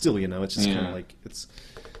 it's just kind of Yeah. like it's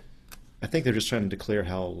I think they're just trying to declare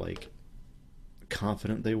how like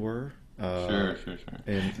confident they were. Sure.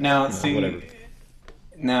 And Now, whatever. see,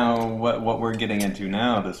 now what we're getting into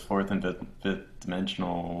now, this fourth and fifth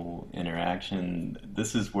dimensional interaction,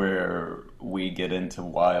 this is where we get into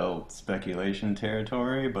wild speculation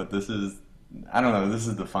territory, but this is, I don't know, this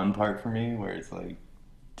is the fun part for me, where it's like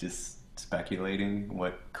just speculating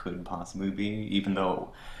what could possibly be, even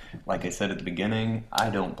though, like I said at the beginning, I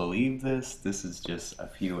don't believe this. This is just a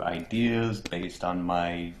few ideas based on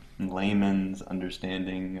my layman's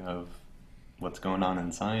understanding of what's going on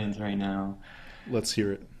in science right now. Let's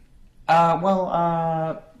hear it.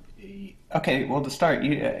 Well, okay. Well, to start,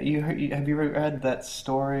 have you ever read that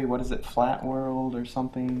story? What is it, Flat World or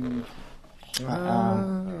something?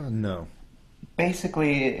 No.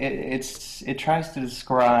 Basically, it tries to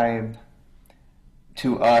describe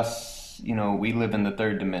to us, we live in the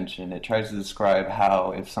third dimension. It tries to describe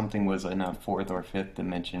how if something was in a fourth or fifth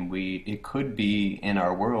dimension, it could be in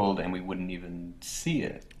our world and we wouldn't even see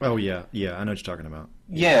it. Oh yeah, yeah. I know what you're talking about.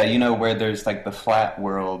 Yeah, where there's like the flat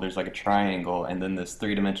world, there's like a triangle, and then this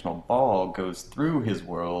three-dimensional ball goes through his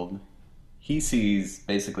world. He sees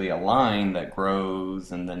basically a line that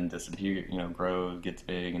grows and then disappears, grows, gets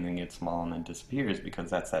big, and then gets small, and then disappears because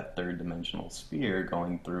that's that third-dimensional sphere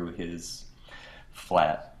going through his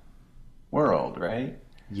flat world, right?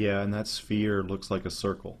 Yeah, and that sphere looks like a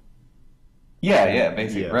circle. Yeah,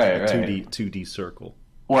 basically, Yeah, right, a right. 2D circle.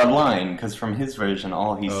 Or a line, because from his version,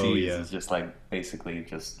 all he Oh sees yeah. is just like basically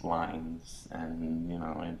just lines,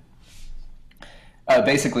 and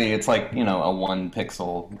basically it's like a one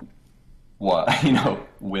pixel, what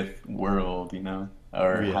width world,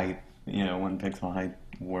 or Yeah. height, 1 pixel height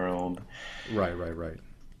world, Right.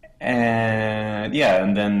 and yeah,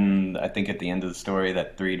 and then I think at the end of the story,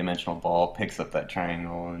 that three-dimensional ball picks up that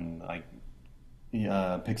triangle and like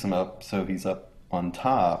picks him up, so he's up on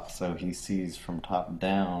top, so he sees from top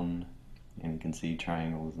down, and you can see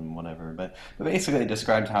triangles and whatever. But basically, it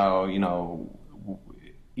described how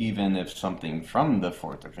even if something from the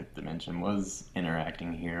fourth or fifth dimension was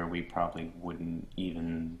interacting here, we probably wouldn't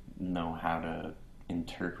even know how to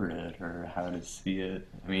interpret it or how to see it.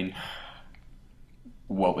 I mean,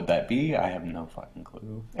 what would that be? I have no fucking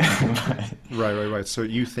clue. But, Right. So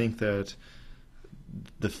you think that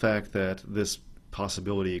the fact that this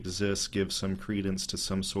possibility exists gives some credence to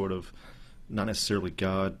some sort of not necessarily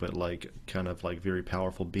God, but like kind of like very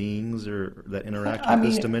powerful beings or that interact I with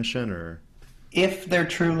this mean, dimension, or if there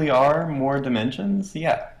truly are more dimensions,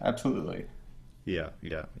 yeah, absolutely. yeah.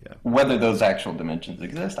 Whether those actual dimensions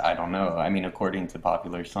exist, I don't know. I mean, according to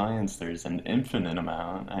popular science, there's an infinite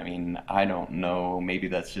amount. I mean, I don't know. Maybe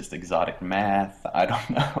that's just exotic math. I don't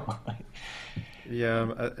know. Yeah,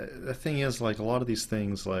 the thing is, like a lot of these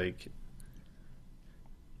things, like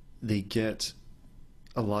they get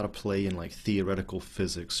a lot of play in like theoretical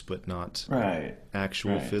physics, but not Right,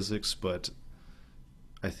 actual right. physics. But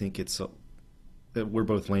I think we're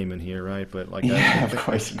both laymen here, right? But like Yeah, of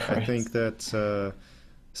course, of I course. think that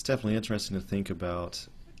it's definitely interesting to think about.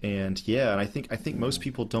 And yeah, and I think most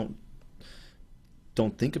people don't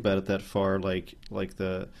think about it that far. Like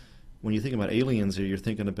the when you think about aliens, you're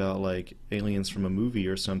thinking about like aliens from a movie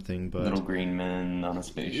or something. Little But green men on a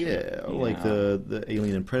spaceship. yeah, like Yeah, the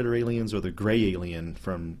Alien and Predator aliens or the gray alien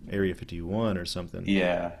from Area 51 or something.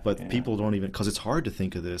 yeah, But yeah. people don't even because it's hard to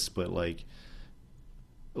think of this. But like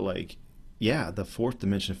yeah, the fourth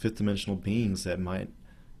dimension, fifth dimensional beings that might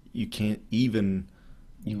you can't even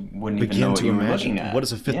You wouldn't even know begin what to you were imagine looking what at.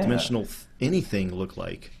 does a fifth Yeah, dimensional anything look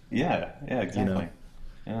like, yeah, you know? exactly.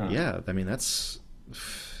 Yeah. Yeah, I mean that's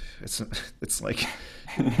it's it's like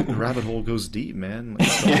the rabbit hole goes deep, man. Like,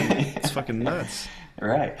 it's fucking nuts.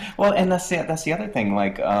 Right. Well, and that's the other thing.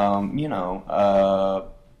 Like,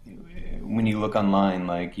 when you look online,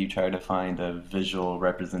 like you try to find a visual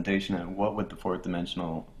representation of what would the fourth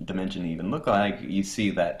dimension even look like. You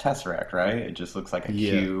see that tesseract, right? It just looks like a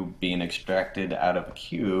Yeah. cube being extracted out of a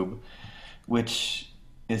cube, which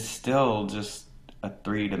is still just a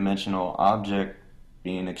three-dimensional object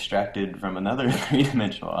being extracted from another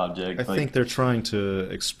three-dimensional I object. think Like, they're trying to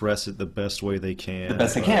express it the best way they the can,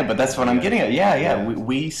 best they can, but but that's what I'm yeah. getting at. Yeah. Yeah.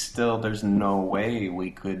 We still, there's no way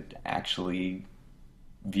we could actually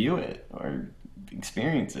view it or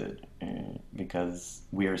experience it because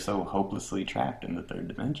we are so hopelessly trapped in the third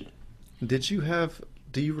dimension. Did you have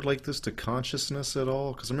do you relate this to consciousness at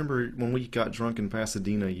all? Because I remember when we got drunk in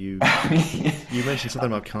Pasadena, you mentioned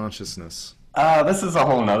something about consciousness. This is a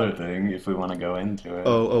whole nother thing if we want to go into it.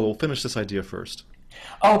 We'll finish this idea first.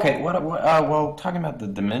 Okay, well, talking about the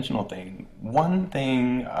dimensional thing, one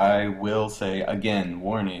thing I will say, again,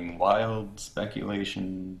 warning, wild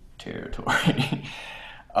speculation territory.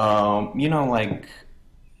 You know, like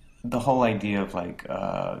the whole idea of like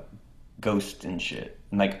ghost and shit.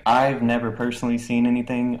 Like I've never personally seen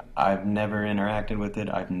anything. I've never interacted with it.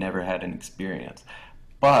 I've never had an experience.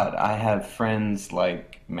 But I have friends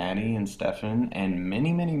like Maddie and Stefan and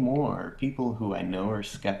many, many more people who I know are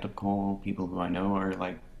skeptical, people who I know are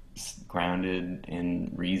like grounded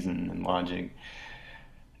in reason and logic,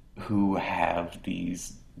 who have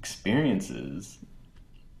these experiences,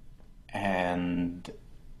 and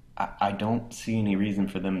I don't see any reason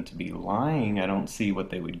for them to be lying. I don't see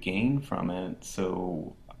what they would gain from it.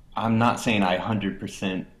 So I'm not saying I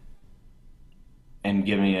 100% am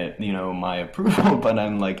giving it, you know, my approval, but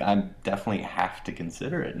I'm like, I definitely have to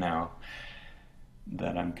consider it now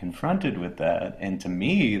that I'm confronted with that. And to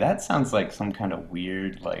me, that sounds like some kind of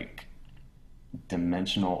weird, like,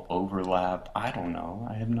 dimensional overlap. I don't know.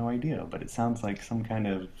 I have no idea, but it sounds like some kind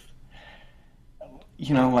of,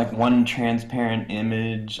 you know, like one transparent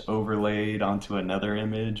image overlaid onto another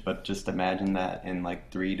image, but just imagine that in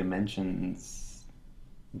like three dimensions.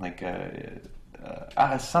 Like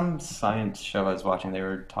some science show I was watching, they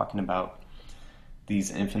were talking about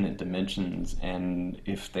these infinite dimensions, and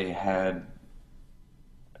if they had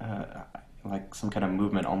uh, like some kind of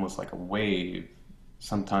movement, almost like a wave,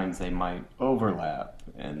 sometimes they might overlap.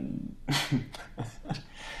 And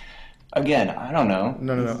again, I don't know.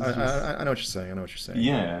 No, no, This no. is just I know what you're saying. I know what you're saying.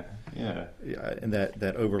 yeah, yeah. Yeah, and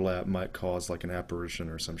that overlap might cause like an apparition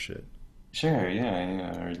or some shit. Sure, yeah,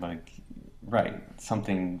 yeah, or like, right,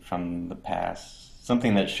 something from the past,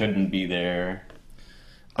 something that shouldn't be there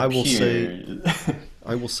I will say appears.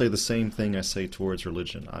 I will say the same thing I say towards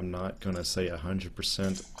religion. I'm not gonna say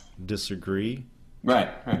 100% disagree. Right,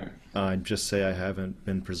 right. I'd just say I haven't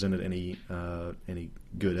been presented any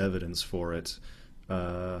good evidence for it.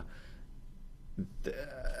 Uh,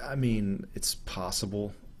 I mean, it's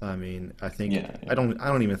possible. I mean, I think Yeah, I yeah.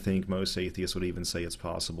 don't even think most atheists would even say it's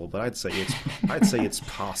possible, but I'd say it's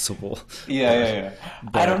possible. Yeah, yeah,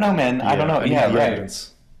 But yeah. I don't but know, man. I don't yeah, know. I need Yeah, the right.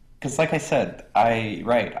 evidence. Because, like I said,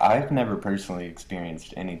 I've never personally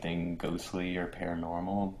experienced anything ghostly or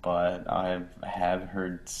paranormal, but I have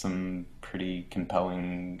heard some pretty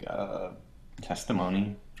compelling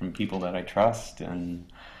testimony from people that I trust,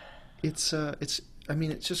 and It's I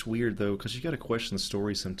mean, it's just weird though, because you got to question the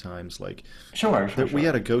story sometimes. Like, sure, sure, we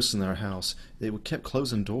had sure. a ghost in our house. It kept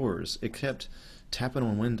closing doors. It kept tapping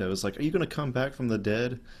on windows. Like, are you gonna come back from the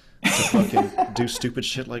dead to fucking do stupid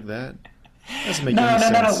shit like that? Doesn't make No, any no,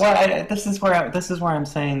 no, no. sense. This is where I'm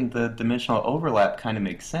saying the dimensional overlap kind of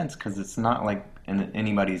makes sense because it's not like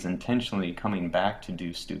anybody's intentionally coming back to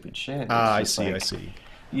do stupid shit. It's Ah, I just see. I like, see.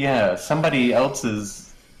 yeah, somebody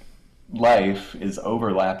else's life is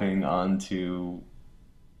overlapping onto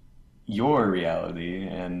your reality,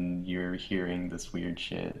 and you're hearing this weird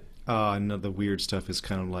shit. No, the weird stuff is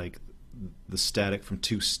kind of like the static from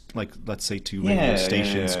like let's say two radio Yeah, yeah,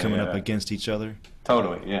 stations yeah, coming up yeah. against each other.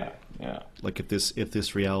 Totally. Yeah, yeah. Like if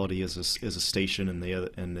this reality is is a station and the other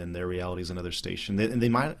and then their reality is another station, and they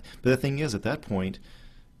might. But the thing is, at that point,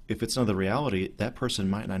 if it's another reality, that person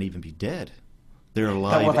might not even be dead. They're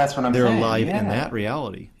Well, alive. that's what I'm They're saying. alive in Yeah, that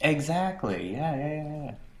reality. exactly. Yeah, yeah, yeah,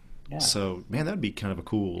 yeah. Yeah. So, man, that'd be kind of a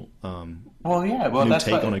cool Well, yeah. Well, new that's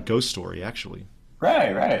take on a what. ghost story, actually.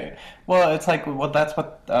 Right, right. Well, it's like, well, that's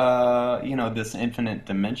what you know, this infinite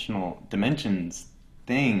dimensions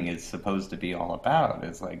thing is supposed to be all about.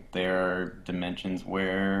 It's like there are dimensions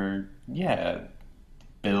where, yeah,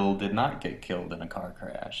 Bill did not get killed in a car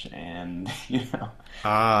crash, and you know,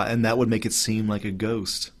 Ah, and that would make it seem like a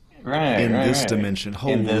ghost right, in right, this right. dimension.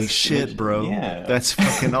 In Holy this shit, dimension, bro. yeah, That's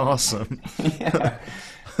fucking awesome. yeah,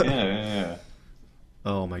 yeah, yeah, yeah.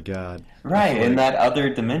 Oh my god. I Right, feel in like that other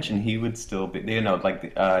dimension, he would still be, you know,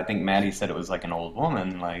 like I think Maddie said it was like an old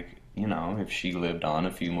woman. Like, you know, if she lived on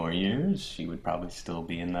a few more years, she would probably still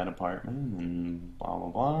be in that apartment and blah, blah,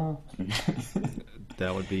 blah.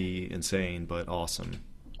 that would be insane, but awesome.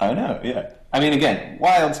 I know, yeah. I mean, again,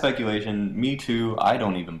 wild speculation. Me too. I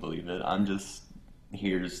don't even believe it. I'm just,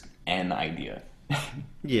 here's an idea.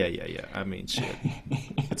 Yeah, yeah, yeah. I mean, shit.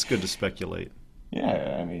 It's good to speculate.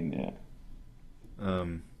 Yeah, I mean, yeah.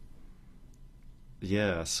 Um,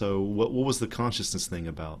 yeah, so what was the consciousness thing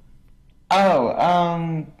about? Oh,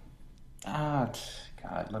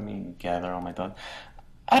 God, let me gather all my thoughts.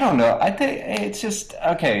 I don't know. I think it's just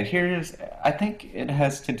okay. I think it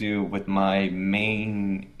has to do with my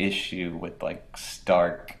main issue with like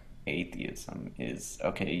stark atheism is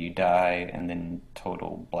okay, you die and then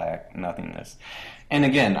total black nothingness. And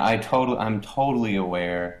again, I'm totally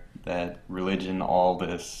aware that religion, all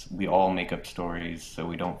this, we all make up stories so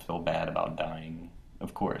we don't feel bad about dying.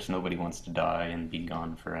 of course, nobody wants to die and be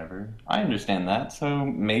gone forever. I understand that, so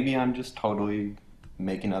maybe I'm just totally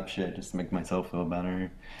making up shit just to make myself feel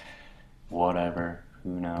better. Whatever,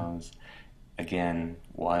 who knows? Again,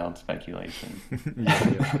 wild speculation. Yeah,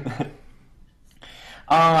 yeah,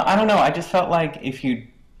 I don't know. I just felt like if you.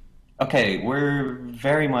 Okay, we're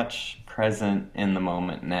very much present in the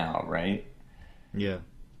moment now, right? yeah.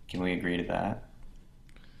 Can we agree to that?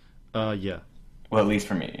 Yeah, Well, at least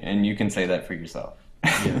for me, and you can say that for yourself.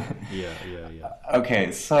 yeah, yeah, yeah, yeah.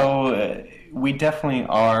 Okay, so we definitely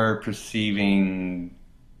are perceiving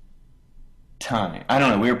time. I don't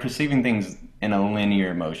know. We're perceiving things in a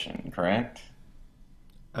linear motion, correct?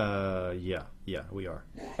 Yeah, yeah, we are.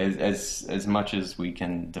 As much as we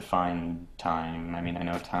can define time. I mean, I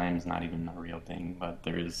know time's not even a real thing, but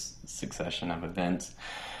there is a succession of events,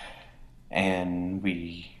 and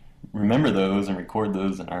we remember those and record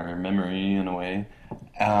those in our memory in a way.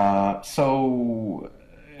 So,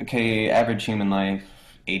 okay, average human life,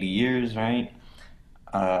 80 years, right?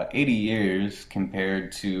 80 years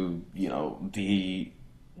compared to, the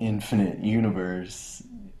infinite universe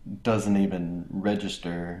doesn't even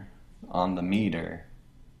register on the meter.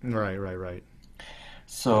 Right, right, right.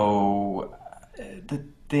 So the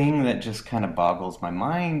thing that just kind of boggles my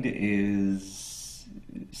mind is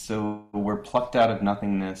so we're plucked out of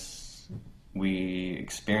nothingness. We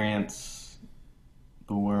experience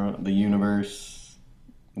the world, the universe.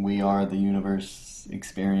 We are the universe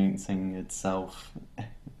experiencing itself,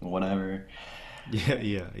 whatever. Yeah,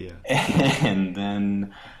 yeah, yeah. And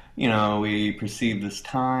then, we perceive this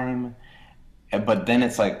time, but then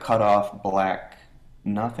it's like cut off black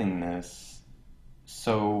nothingness.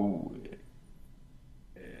 So,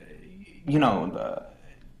 the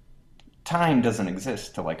time doesn't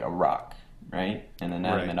exist to like a rock, right? An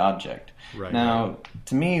inanimate Right, object. right, right. Now,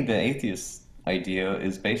 to me, the atheist idea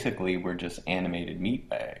is basically we're just animated meat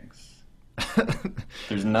bags.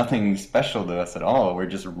 There's nothing special to us at all. We're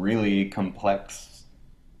just really complex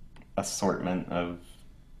assortment of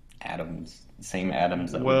atoms, same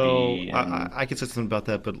atoms that would Well, be I could say something about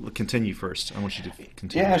that, but continue first. I want you to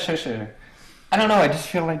yeah, continue. sure, sure. I don't know. I just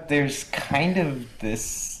feel like there's kind of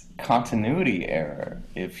this continuity error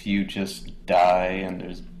if you just die and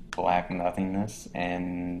there's black nothingness.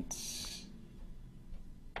 And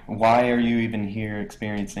why are you even here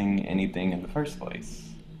experiencing anything in the first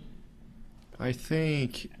place? I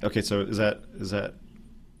think. Okay, so is that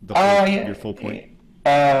the whole Yeah, your full point?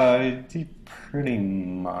 pretty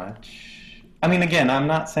much. I mean, again, I'm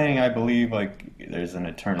not saying I believe like there's an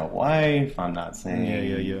eternal life. I'm not Yeah,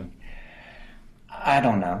 yeah, yeah. saying I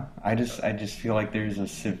don't know. I just feel like there's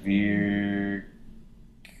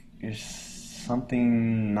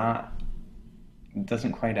something not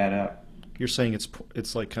doesn't quite add up. You're saying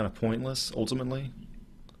it's like kind of pointless ultimately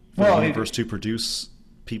for the Well, universe to produce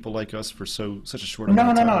people like us for such a short amount no,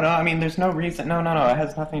 of no, no, time. no. I mean, there's no reason. No, no, no. It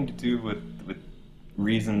has nothing to do with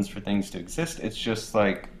reasons for things to exist. It's just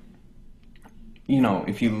like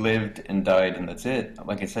if you lived and died and that's it.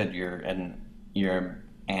 Like I said, you're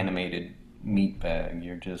animated meat bag.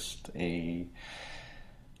 You're just a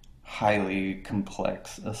highly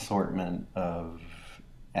complex assortment of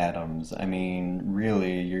atoms. I mean,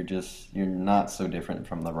 really, you're not so different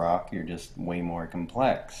from the rock. You're just way more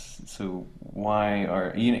complex. So why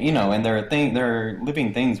are and there are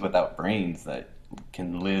living things without brains that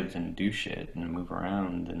can live and do shit and move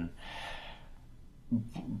around and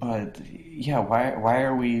but yeah, why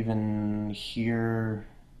are we even here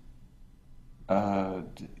uh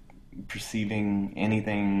perceiving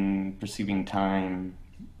anything, perceiving time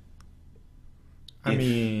I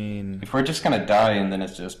if mean, if we're just gonna die and then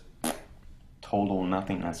it's just total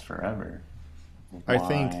nothingness forever. I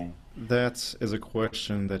think Why? that is a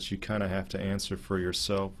question that you kind of have to answer for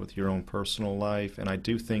yourself with your own personal life, and I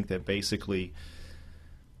do think that basically,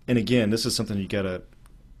 and again, this is something you gotta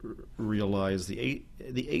realize: the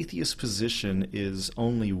atheist position is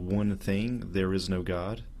only one thing. There is no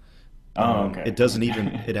God. Oh, okay. It doesn't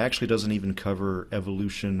even. Okay. It actually doesn't even cover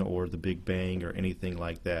evolution or the Big Bang or anything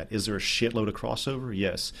like that. Is there a shitload of crossover?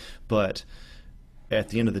 Yes, but at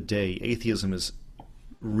the end of the day, atheism is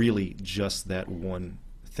really just that one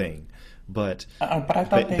thing. But But I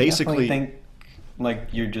thought they definitely basically, think like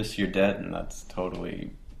you're dead and that's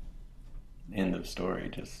totally end of story,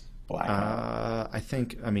 just blackout.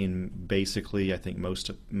 I mean, basically, I think most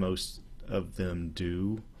of them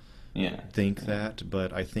do Yeah, think yeah. that,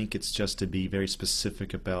 but I think it's just to be very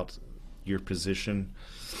specific about your position.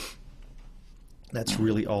 That's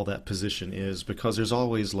really all that position is, because there's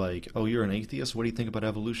always like, oh, you're an atheist, what do you think about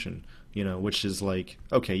evolution? Which is like,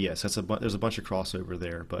 okay, yes, there's a bunch of crossover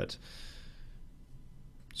there, but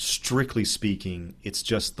strictly speaking, it's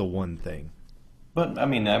just the one thing. But I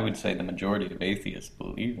mean, I would say the majority of atheists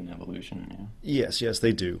believe in evolution. Yes, yes,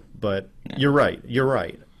 they do. But Yeah. you're right. You're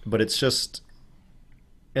right. But it's just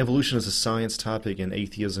evolution is a science topic, and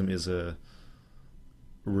atheism is a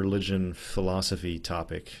religion philosophy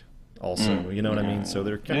topic. Also, you know what I mean? So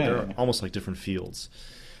they're Yeah. almost like different fields.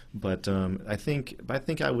 But I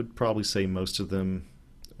think I would probably say most of them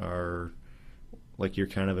are like you're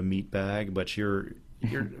kind of a meat bag, but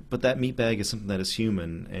but that meat bag is something that is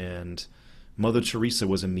human, and Mother Teresa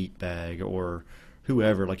was a meat bag, or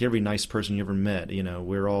whoever, like every nice person you ever met,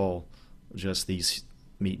 we're all just these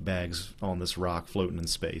meat bags on this rock floating in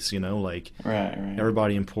space, like Right, right.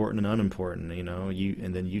 everybody important and unimportant,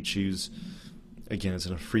 and then you choose, again, it's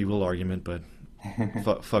a free will argument, but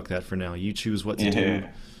fuck that for now. You choose what to do. Yeah.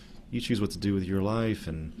 You choose what to do with your life,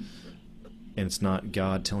 and it's not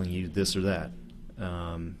God telling you this or that.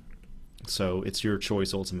 So it's your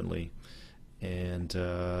choice ultimately. And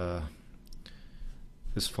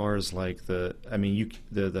as far as like the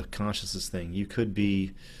consciousness thing, you could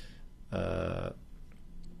be.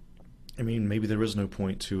 Maybe there is no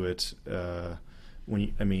point to it.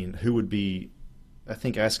 Who would be? I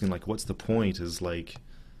think asking like, "What's the point?" is like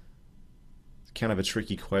kind of a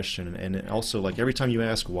tricky question, and also like every time you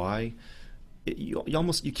ask why,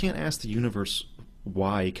 you can't ask the universe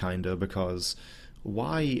why, kind of, because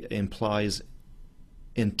why implies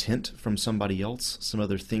intent from somebody else, some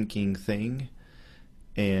other thinking thing.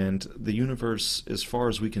 And the universe, as far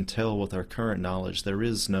as we can tell with our current knowledge, there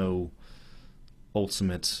is no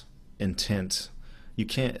ultimate intent. You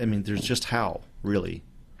can't. There's just how, really,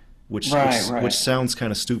 which Right, which right. sounds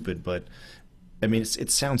kind of stupid, but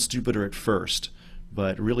it sounds stupider at first,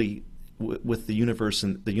 but really, with the universe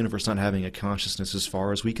and the universe not having a consciousness, as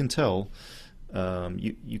far as we can tell,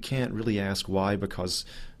 you can't really ask why, because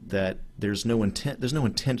that there's no intent. There's no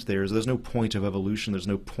intent there. There's no point of evolution. There's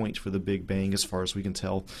no point for the Big Bang, as far as we can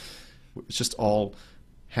tell. It's just all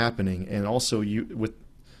happening. And also, with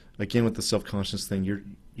the self-conscious thing,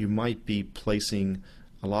 you might be placing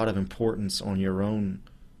a lot of importance on your own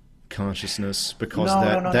consciousness, because No, no,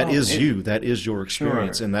 that no, that no. is you, that is your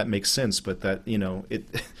experience, Sure. and that makes sense. But that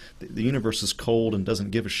it the universe is cold and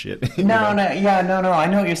doesn't give a shit. No, no, yeah, no, no. I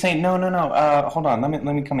know what you're saying. No, no, no. Hold on.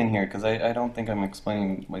 Let me come in here because I don't think I'm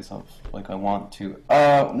explaining myself like I want to.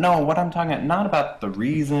 No, what I'm talking about, not about the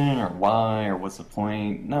reason or why or what's the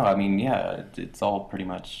point. No, I mean, yeah, it's all pretty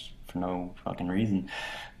much for no fucking reason.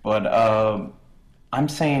 But I'm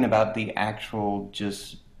saying about the actual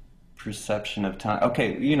just perception of time.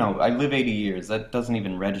 Okay, I live 80 years. That doesn't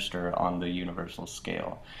even register on the universal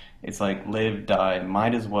scale. It's like live, die,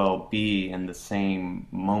 might as well be in the same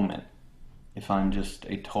moment. If I'm just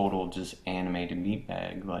a total, just animated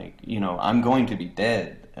meatbag, like, I'm going to be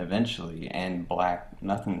dead eventually and black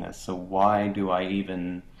nothingness. So why do I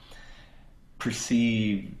even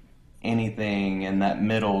perceive anything in that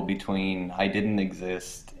middle between I didn't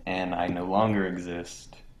exist and I no longer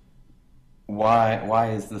exist?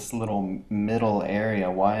 Why is this little middle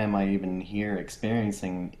area? Why am I even here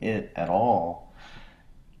experiencing it at all?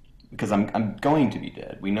 Because I'm going to be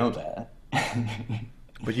dead. We know that.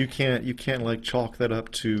 But you can't like chalk that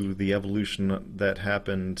up to the evolution that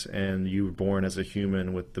happened, and you were born as a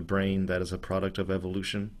human with the brain that is a product of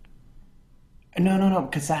evolution. No, no, no,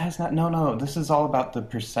 because that has not. No, no. This is all about the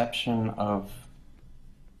perception of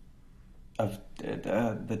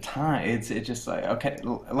the time. It's just like, okay,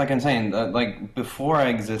 like I'm saying, like before I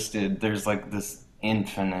existed, there's like this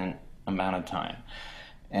infinite amount of time,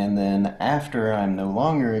 and then after I'm no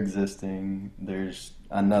longer existing, there's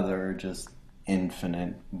another just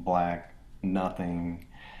infinite black nothing.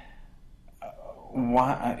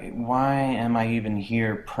 Why am I even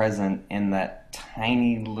here present in that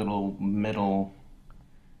tiny little middle?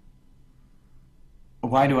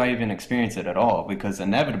 Why do I even experience it at all? Because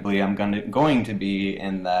inevitably I'm going to be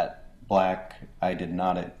in that black I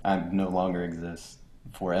no longer exist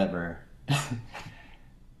forever.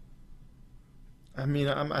 I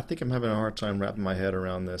think I'm having a hard time wrapping my head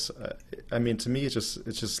around this. To me, it's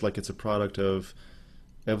just like it's a product of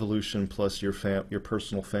evolution plus your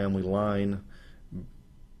personal family line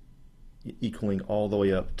equaling all the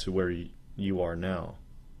way up to where you are now.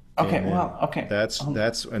 Okay, And then well, okay.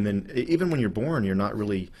 and then even when you're born, you're not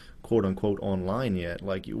really quote unquote online yet.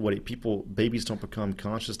 Like babies don't become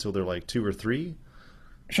conscious till they're like 2 or 3.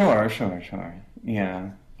 Sure, sure, sure.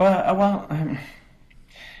 Yeah. But well,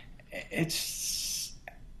 it's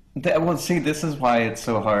well, see, this is why it's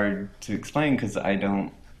so hard to explain because I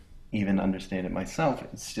don't even understand it myself.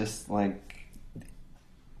 It's just like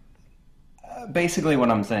basically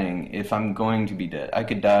what I'm saying, if I'm going to be dead, I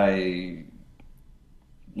could die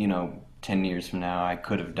 10 years from now, I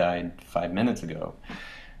could have died 5 minutes ago.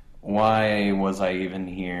 Why was I even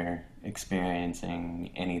here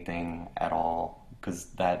experiencing anything at all? Because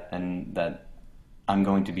that I'm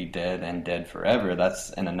going to be dead and dead forever,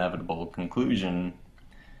 that's an inevitable conclusion.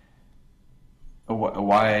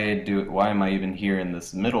 Why am I even here in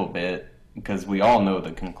this middle bit? Because we all know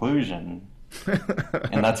the conclusion,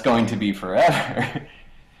 and that's going to be forever.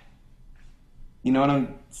 You know what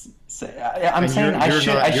I'm saying? I'm And saying I you're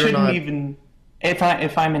shouldn't not. even,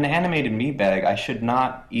 if I'm an animated meatbag, I should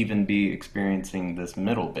not even be experiencing this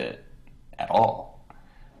middle bit at all,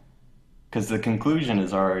 because the conclusion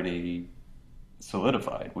is already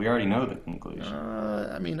solidified. We already know the conclusion.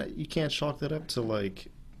 I mean, you can't chalk that up to like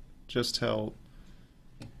just how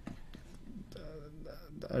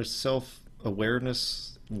our self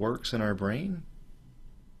awareness works in our brain.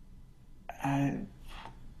 I,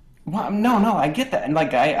 well, no, no, I get that, and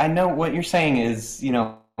like I know what you're saying is,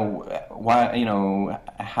 why,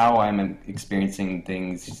 how I'm experiencing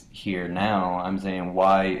things here now. I'm saying,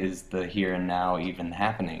 why is the here and now even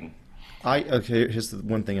happening? Okay, here's the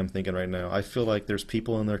one thing I'm thinking right now. I feel like there's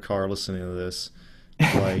people in their car listening to this,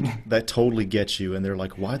 like that totally gets you, and they're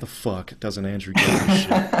like, "Why the fuck doesn't Andrew get this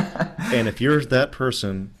shit?" And if you're that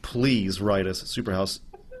person, please write us at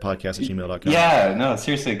superhousepodcast@gmail.com. Yeah, no,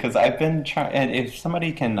 seriously, because I've been trying, and if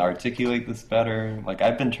somebody can articulate this better, like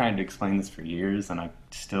I've been trying to explain this for years, and I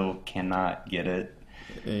still cannot get it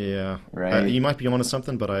Yeah, right. you might be onto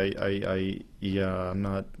something, but yeah, I'm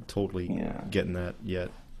not totally Yeah, getting that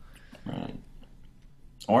yet. right.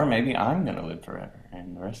 Or maybe I'm gonna live forever,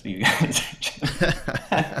 and the rest of you guys are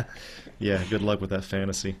just... Yeah, good luck with that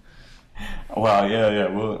fantasy. Well, yeah, yeah,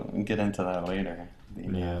 we'll get into that later.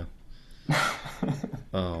 Yeah.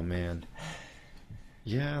 Oh man.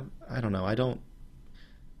 Yeah, I don't know.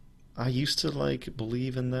 I used to like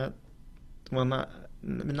believe in that. Well, not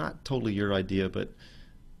totally your idea, but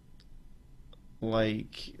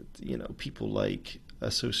like, people like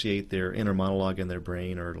associate their inner monologue in their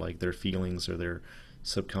brain or like their feelings or their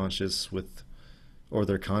subconscious with or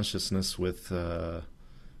their consciousness with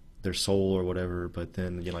their soul or whatever. But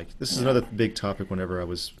then, like, this is Yeah, another big topic whenever I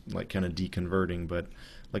was like kind of deconverting. But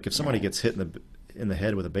like, if somebody right. gets hit in the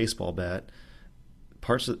head with a baseball bat,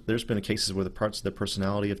 there's been cases where the parts of their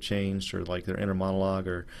personality have changed, or like their inner monologue,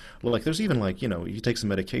 or well, like there's even like, you take some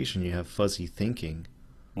medication, you have fuzzy thinking.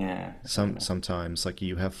 Yeah, exactly. Sometimes like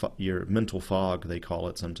you have your mental fog, they call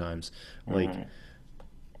it sometimes. Like Right.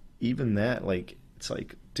 even that, like it's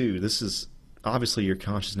like, dude, this is obviously your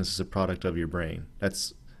consciousness is a product of your brain.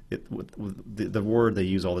 That's it. The word they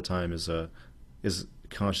use all the time is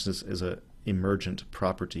consciousness is a emergent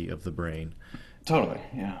property of the brain. Totally.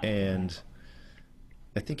 Yeah. Yeah. And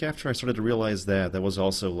I think after I started to realize that, that was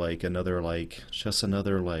also like another like just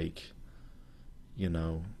another like, you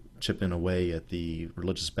know chipping away at the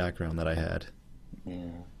religious background that I had.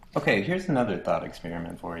 Yeah. Okay, here's another thought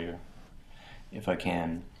experiment for you, if I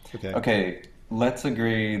can. Okay. Okay, let's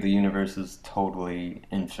agree the universe is totally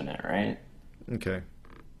infinite, right? Okay.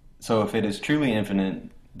 So if it is truly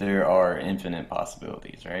infinite, there are infinite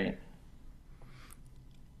possibilities, right?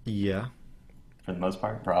 Yeah. For the most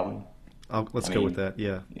part, probably. Let's I go with mean, that.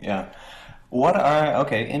 Yeah. yeah.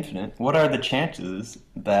 Okay, infinite. What are the chances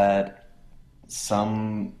that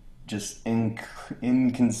some just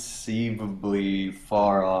inconceivably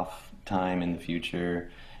far off time in the future,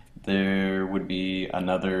 there would be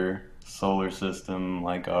another solar system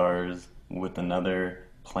like ours with another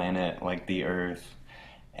planet like the Earth,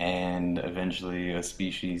 and eventually a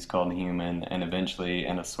species called human, and eventually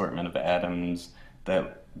an assortment of atoms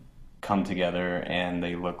that come together and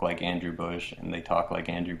they look like Andrew Bush and they talk like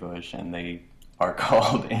Andrew Bush and they are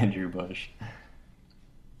called Andrew Bush.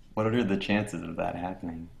 What are the chances of that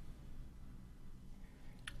happening?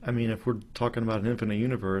 I mean, if we're talking about an infinite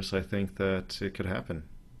universe, I think that it could happen.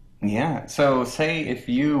 Yeah, so say if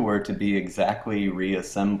you were to be exactly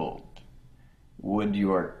reassembled, would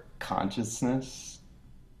your consciousness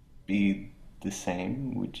be the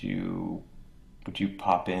same? Would you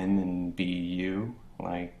pop in and be you?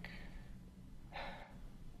 Like,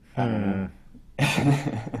 I don't Hmm.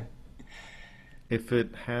 know. If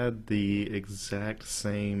it had the exact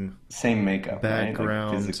same Same makeup, right? Like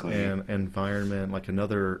background physically. and environment, like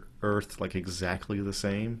another Earth, like exactly the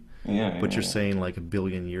same, Yeah, but yeah, you're yeah. saying like a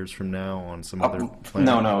billion years from now on some other No,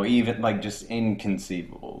 planet? no, even like just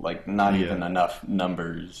inconceivable. Like not Yeah. even enough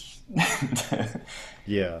numbers to,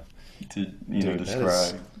 Yeah. Dude, that is.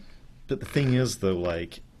 describe. But the thing is, though,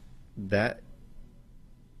 like that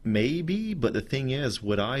maybe. But the thing is,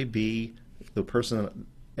 would I be the person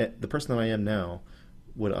that I am now?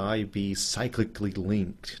 Would I be cyclically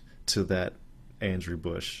linked to that Andrew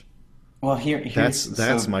Bush? Well,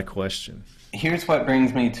 That's my question. here's what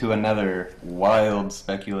brings me to another wild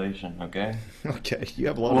speculation, okay? Okay, you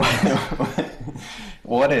have a lot of these.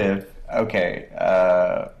 What if, okay,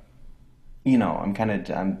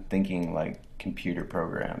 I'm thinking like computer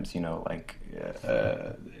programs, like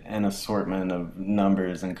an assortment of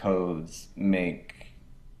numbers and codes make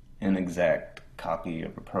an exact copy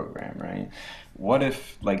of a program, right? What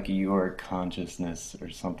if like your consciousness or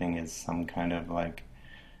something is some kind of like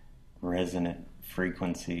resonant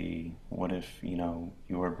frequency? What if,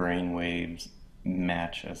 your brain waves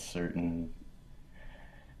match a certain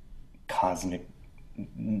cosmic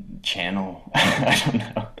channel? I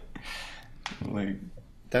don't know. Like,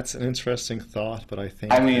 That's an interesting thought, but I I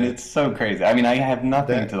think mean, that it's so crazy. I mean, I have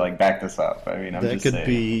nothing that to like back this up. I mean, I'm that just could saying.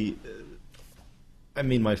 be. I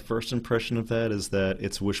mean, my first impression of that is that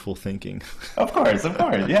it's wishful thinking. Of course.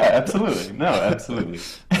 Yeah, absolutely. No, absolutely.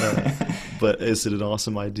 uh, but is it an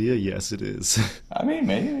awesome idea? Yes, it is. I mean,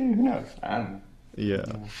 maybe, who knows? I don't Yeah.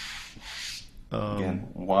 know. Um, Again,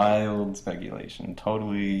 wild speculation.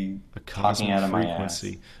 Totally a talking cosmic out of my ass.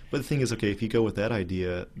 frequency. But the thing is, okay, if you go with that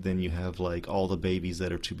idea, then you have like all the babies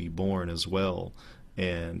that are to be born as well,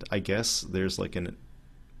 and I guess there's like an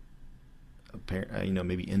apparent,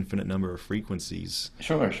 maybe infinite number of frequencies,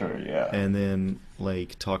 Sure, yeah. and then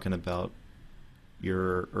like talking about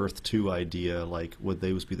your Earth 2 idea, like would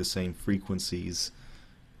those be the same frequencies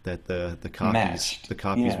that the copies Matched. the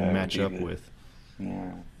copies Yeah, will that would match be up the, with?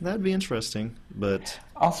 yeah. That'd be interesting, but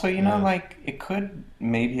Also, yeah. like it could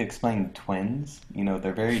maybe explain twins.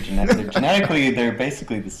 They're very genetic. They're genetically, they're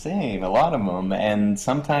basically the same. A lot of them, and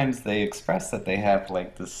sometimes they express that they have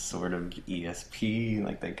like this sort of ESP,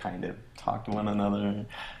 like they kind of talk to one another.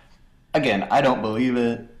 Again, I don't believe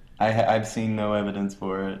it. I've seen no evidence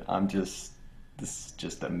for it. This is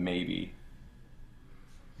just a maybe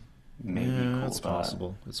Yeah, cool it's thought.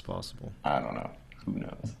 possible. It's possible. I don't know. Who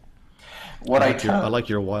knows? I What I like your I tell. like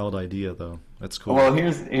your wild idea though. That's Well, cool.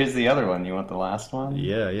 here's the other one. You want the last one?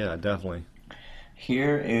 Yeah, definitely.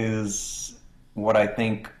 Here is what I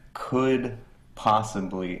think could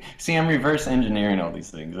possibly. See, I'm reverse engineering all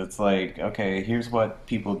these things. It's like, okay, here's what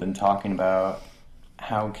people have been talking about.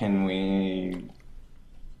 How can we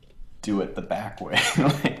do it the back way?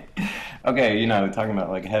 Like, okay, talking about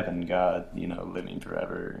like heaven, God, living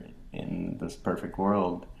forever in this perfect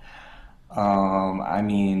world. I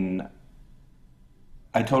mean,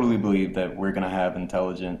 I totally believe that we're going to have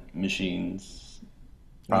intelligent machines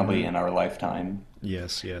probably Hmm. in our lifetime.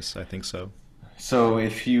 Yes, I think so. So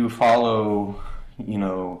if you follow,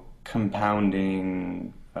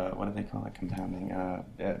 compounding, what do they call it? Compounding.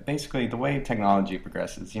 Basically, the way technology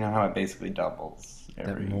progresses, how it basically doubles That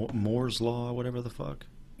every Moore's law, whatever the fuck.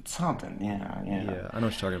 something. Yeah, yeah. Yeah, I know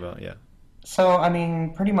what you're talking about. Yeah. So I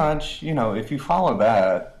mean, pretty much, if you follow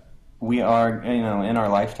that, we are, in our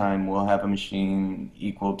lifetime, we'll have a machine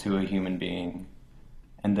equal to a human being.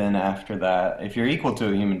 And then after that, if you're equal to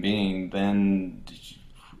a human being, then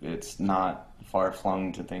it's not far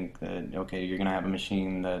flung to think that, okay, you're going to have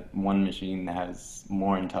one machine that has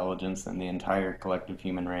more intelligence than the entire collective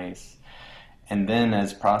human race. And then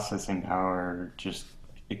as processing power just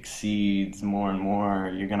exceeds more and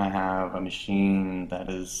more, you're going to have a machine that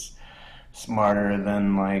is smarter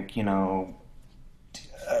than like,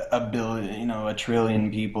 a billion, a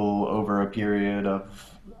trillion people over a period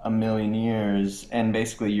of a million years, and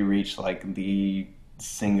basically you reach like the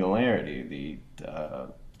singularity, the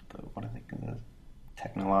what do they call it?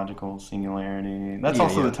 Technological singularity. That's Yeah,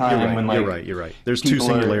 also the yeah. You're time right. when You're like right. You're right. There's two people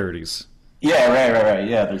are. singularities. Yeah, right.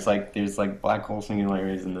 Yeah, there's like black hole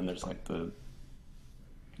singularities, and then there's like the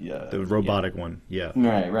yeah, The yeah. robotic one. Yeah.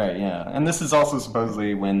 Right, yeah. And this is also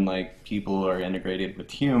supposedly when like people are integrated with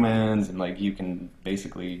humans and like you can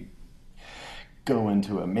basically go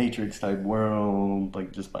into a matrix type world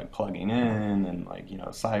like just by plugging in and like,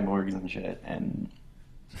 cyborgs and shit. And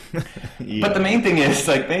but the Yeah. main thing is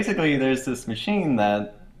like basically there's this machine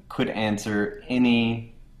that could answer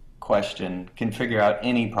any question, can figure out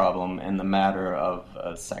any problem in the matter of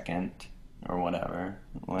a second or whatever.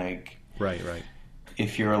 Like Right.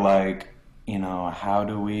 if you're like, how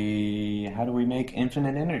do we make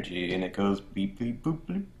infinite energy? And it goes beep beep boop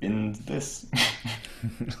boop in this,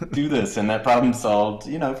 do this, and that problem solved,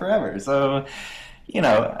 forever. So,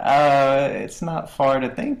 it's not far to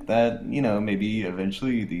think that maybe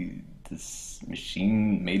eventually this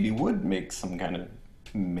machine maybe would make some kind of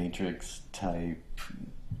matrix type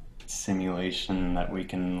simulation that we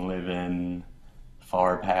can live in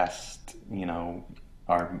far past,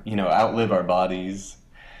 our outlive our bodies.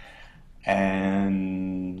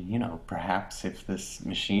 And, perhaps if this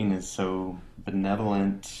machine is so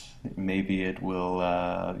benevolent, maybe it will,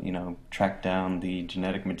 track down the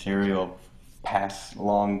genetic material of past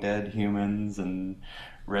long dead humans and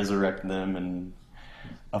resurrect them and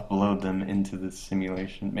upload them into this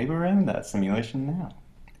simulation. Maybe we're in that simulation now.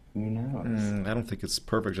 Who knows? I don't think it's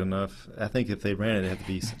perfect enough. I think if they ran it, it'd have to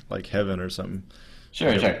be like heaven or something.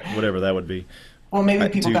 Sure, sure. Whatever that would be. Well, maybe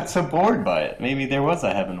people Dude, got so bored by it. Maybe there was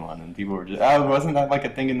a heaven one, and people were just, oh, wasn't that like a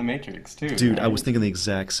thing in the Matrix too? dude, I Right? was thinking the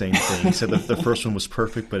exact same thing. He said that the first one was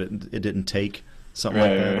perfect, but it didn't take something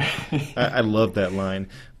like Right, that. right. I love that line.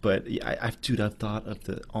 But yeah, dude, I've thought of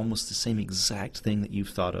the almost the same exact thing that you've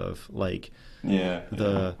thought of. Like Yeah, yeah.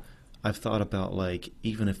 the I've thought about like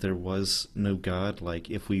even if there was no God, like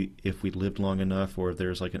if we lived long enough, or if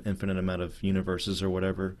there's like an infinite amount of universes or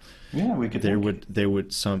whatever, Yeah, we could think. there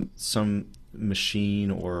would some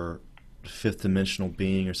machine or fifth dimensional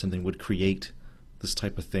being or something would create this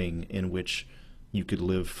type of thing in which you could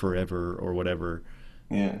live forever or whatever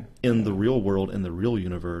Yeah, in the real world, in the real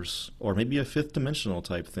universe, or maybe a fifth dimensional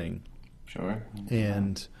type thing, sure.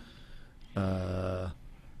 and uh,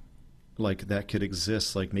 like that could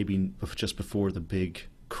exist, like maybe just before the big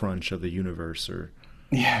crunch of the universe,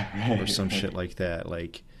 Yeah, or right, some shit right. like that.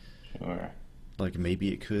 Sure. Like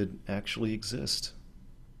maybe it could actually exist.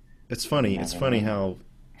 It's You funny. It's never funny know. how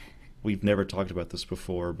we've never talked about this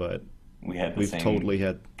before, but We had the we've same totally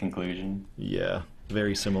had, conclusion. yeah,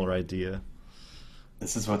 very similar idea.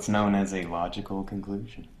 This is what's known as a logical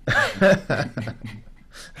conclusion.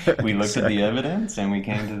 We looked at the Exactly. evidence and we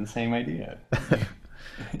came to the same idea.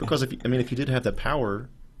 Because if you did have that power,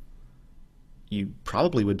 you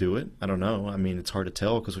probably would do it. I don't know. I mean, it's hard to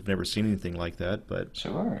tell because we've never seen anything like that. But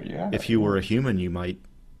Sure, yeah, if you yeah. were a human, you might,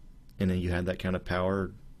 and then you had that kind of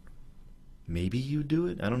power, maybe you do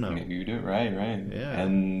it. I don't know. Maybe you do it right, right. Yeah.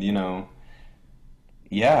 And,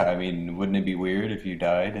 yeah, I mean, wouldn't it be weird if you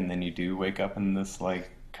died and then you do wake up in this, like,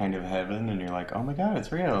 kind of heaven and you're like, oh my God, it's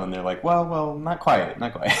real. And they're like, well, not quite,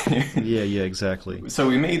 not quite. Yeah, yeah, exactly. So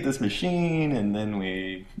we made this machine and then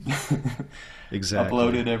we Exactly.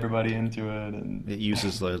 uploaded everybody into it and It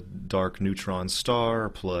uses the dark neutron star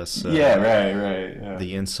plus yeah, right, yeah.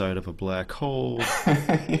 the inside of a black hole,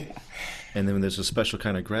 and then there's a special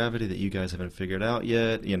kind of gravity that you guys haven't figured out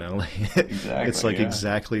yet. It's Exactly, like yeah.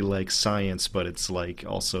 exactly like science, but it's like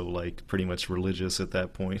also like pretty much religious at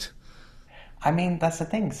that point. I mean, that's the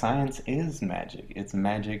thing. Science is magic. It's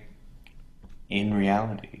magic in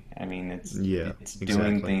reality. I mean, Yeah, it's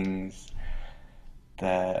doing exactly. things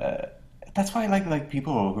that that's why I like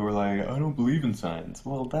people who are like, I don't believe in science.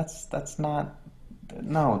 Well, that's not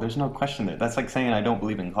no, there's no question there. That's like saying I don't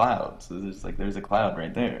believe in clouds. There's a cloud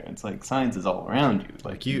right there. It's like science is all around you. Like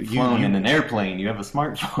Like you you've you flown in you an airplane, you have a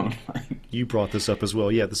smartphone. Like, you brought this up as well.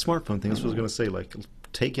 Yeah, the smartphone thing. That's what I was gonna say. Like,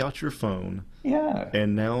 take out your phone yeah.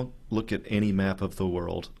 and now look at any map of the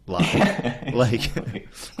world live. Yeah, Like, exactly.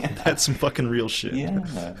 Yeah. that's some fucking real shit.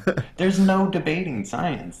 Yeah. There's no debating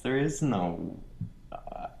science. There is no,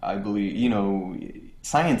 I believe,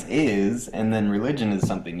 science is, and then religion is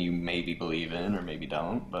something you maybe believe in or maybe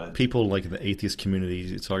don't, but People like in the atheist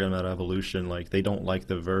community talking about evolution, like they don't like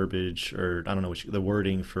the verbiage, or I don't know the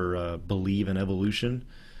wording for believe in evolution.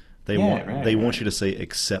 They yeah, want they right, want right. you to say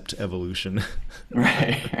accept evolution.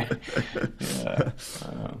 Right. Yeah.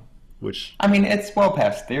 Which, I mean, it's well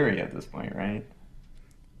past theory at this point, right?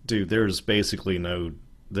 dude, there's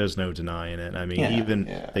no denying it. I mean, Yeah, even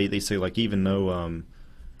yeah. they say like even no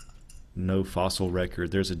fossil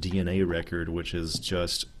record, there's a DNA record which is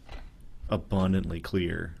just abundantly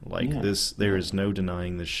clear. Like Yeah. this, there is no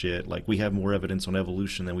denying this shit. Like we have more evidence on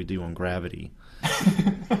evolution than we do on gravity.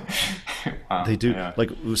 Wow, They do. yeah.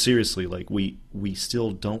 Like seriously, like we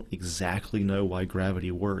still don't exactly know why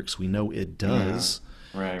gravity works. We know it does.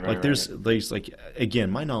 Right, Like right, there's like,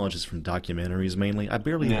 again, my knowledge is from documentaries mainly. I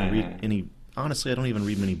barely Yeah, even yeah, read yeah. any. Honestly, I don't even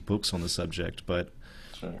read many books on the subject. But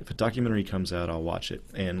Sure. if a documentary comes out, I'll watch it.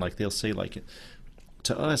 And like they'll say, like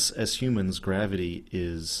to us as humans, gravity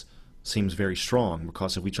is seems very strong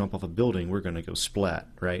because if we jump off a building, we're going to go splat,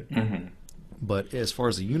 right? Hmm. But as far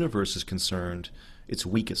as the universe is concerned, it's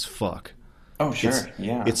weak as fuck. Oh, sure. It's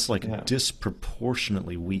Yeah. it's like Yeah.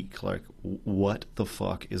 disproportionately weak. Like what the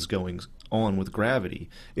fuck is going on with gravity?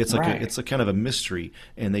 It's like Right. it's a kind of a mystery,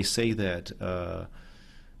 and they say that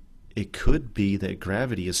it could be that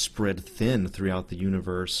gravity is spread thin throughout the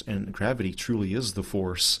universe, and gravity truly is the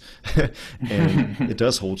force, and it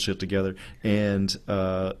does hold shit together. And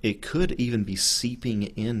it could even be seeping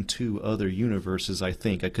into other universes. I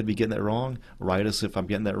think I could be getting that wrong. Write us if I'm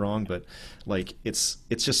getting that wrong, but like it's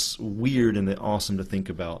just weird and awesome to think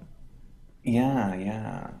about. Yeah,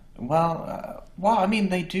 yeah. Well, I mean,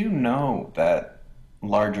 they do know that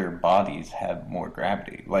larger bodies have more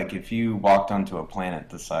gravity. Like, if you walked onto a planet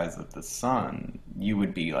the size of the sun, you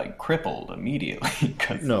would be like crippled immediately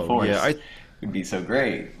because the No, yeah, force would be so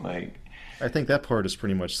great. Like, I think that part is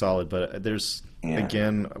pretty much solid, but there's, yeah,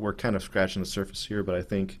 again, we're kind of scratching the surface here, but I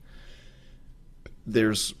think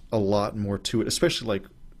there's a lot more to it, especially like,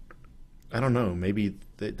 I don't know, maybe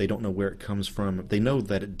they don't know where it comes from. They know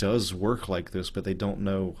that it does work like this, but they don't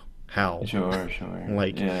know how. sure, sure,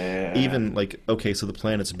 Like, yeah, yeah, yeah. even like, okay, so the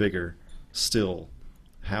planet's bigger, still,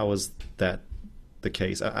 how is that the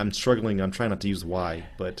case? I'm struggling, I'm trying not to use why,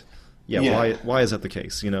 but yeah, Yeah. why is that the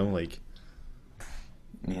case, you know? Like,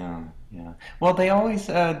 Yeah, yeah. Well, they always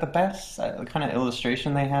the best kind of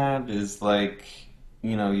illustration they have is like,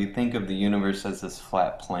 you think of the universe as this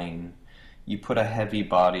flat plane. You put a heavy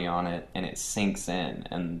body on it and it sinks in,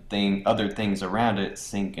 and other things around it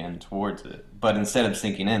sink in towards it. But instead of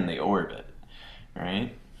sinking in, they orbit,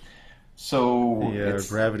 right? So yeah,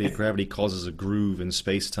 gravity causes a groove in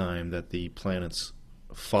space-time that the planets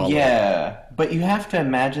follow. yeah, but you have to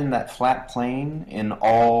imagine that flat plane in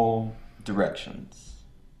all directions.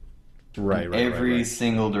 Right, In right, right, every right.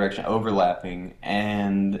 single direction, overlapping.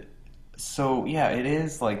 And so, yeah, it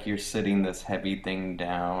is like you're sitting this heavy thing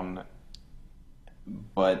down,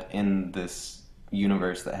 but in this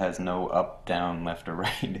universe that has no up, down, left, or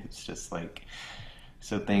right, it's just like,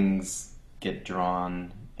 so things get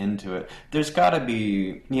drawn into it. There's got to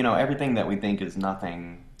be, everything that we think is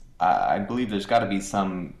nothing. I believe there's got to be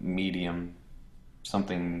some medium,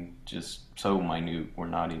 something just so minute we're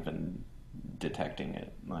not even detecting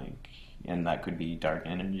it. Like, and that could be dark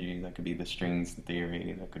energy, that could be the strings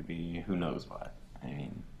theory, that could be who knows what. I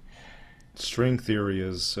mean, String theory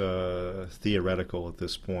is theoretical at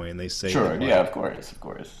this point. They say sure, that yeah, like of course, of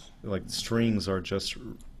course. strings are just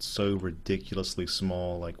so ridiculously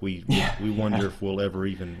small. Like Yeah, we wonder yeah. if we'll ever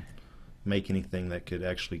even make anything that could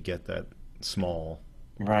actually get that small.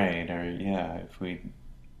 Right, or yeah, if we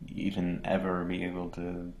even ever be able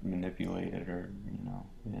to manipulate it, or,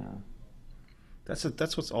 yeah. That's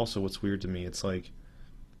what's weird to me. It's like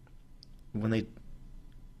when they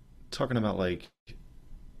talking about like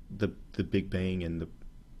the Big Bang and the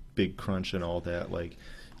Big Crunch and all that. Like,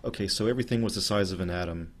 okay, so everything was the size of an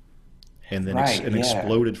atom, and then Right, yeah,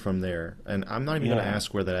 exploded from there. And I'm not even going to yeah.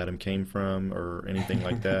 ask where that atom came from or anything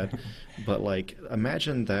like that. But like,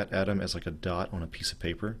 imagine that atom as like a dot on a piece of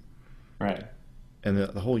paper, Right, and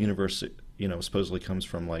the whole universe, supposedly comes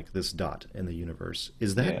from like this dot in the universe.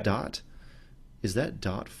 yeah. Is that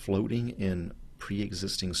dot floating in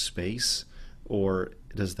pre-existing space, or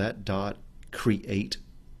does that dot create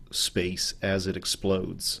space as it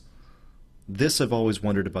explodes? This I've always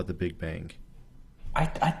wondered about the Big Bang. I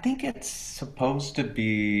think it's supposed to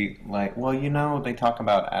be like, well, they talk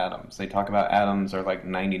about atoms. They talk about atoms are like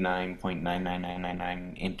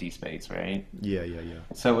 99.99999 empty space, right? Yeah, yeah, yeah.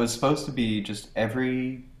 So it was supposed to be just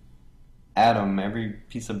every atom, every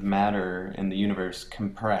piece of matter in the universe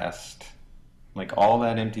compressed, like all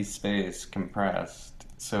that empty space compressed.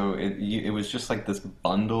 So it was just like this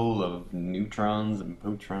bundle of neutrons and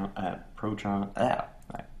Protons.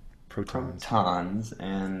 protons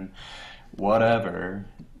and whatever,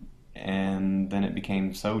 and then it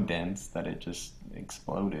became so dense that it just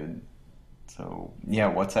exploded. So yeah,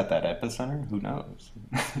 what's at that epicenter? Who knows?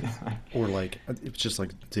 Or like, it's just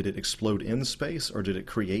like, did it explode in space, or did it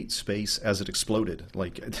create space as it exploded?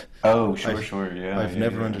 Like, Oh, sure, I've sure, yeah, I've yeah,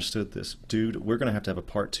 never yeah. understood this, dude. We're gonna have to have a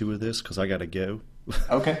part two of this because I gotta go.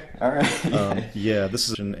 Okay, all right. Yeah. Yeah, this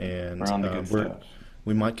is We're and on the good stuff.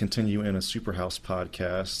 we might continue in a Superhouse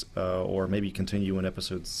podcast, or maybe continue in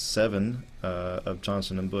episode 7 of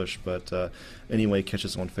Johnson and Bush. But anyway, catch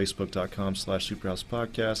us on Facebook.com/Superhouse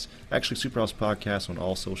Podcast. Actually, Superhouse Podcast on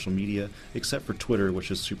all social media except for Twitter,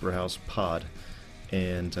 which is Superhouse Pod.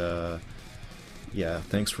 And yeah,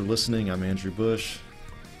 thanks for listening. I'm Andrew Bush.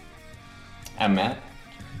 I'm Matt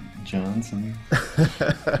Johnson.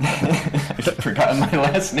 I'd forgotten my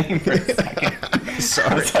last name for a second. I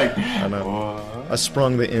Sorry. was like, I know. I what?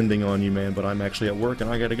 sprung the ending on you, man, but I'm actually at work and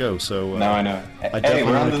I gotta go. So No, I know. I Hey, definitely we're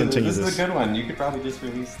on want to continue this is this. a good one. You could probably just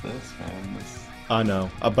release this, man. I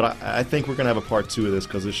know, but I think we're gonna have a part 2 of this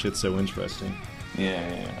because this shit's so interesting.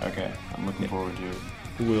 Yeah. Okay. I'm looking forward to it.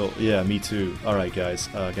 Yeah, me too. All right, guys,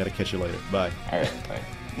 gotta catch you later. Bye. All right. Bye.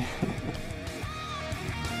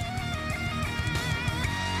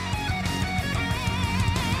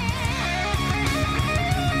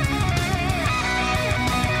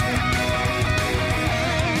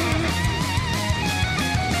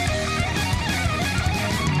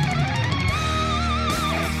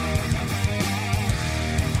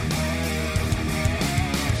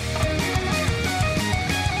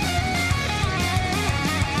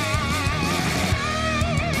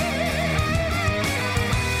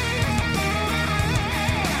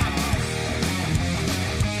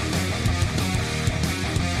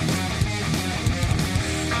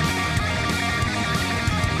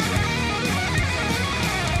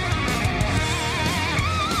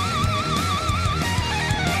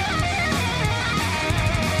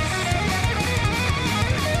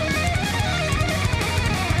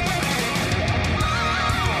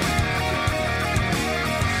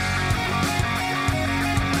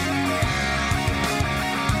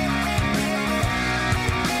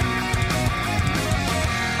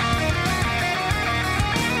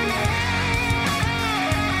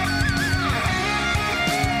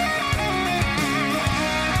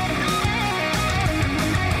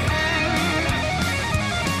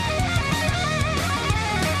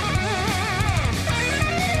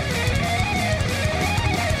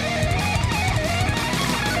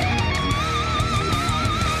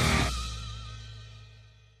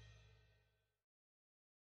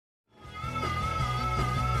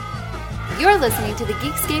 You're listening to the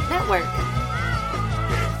Geekscape Network.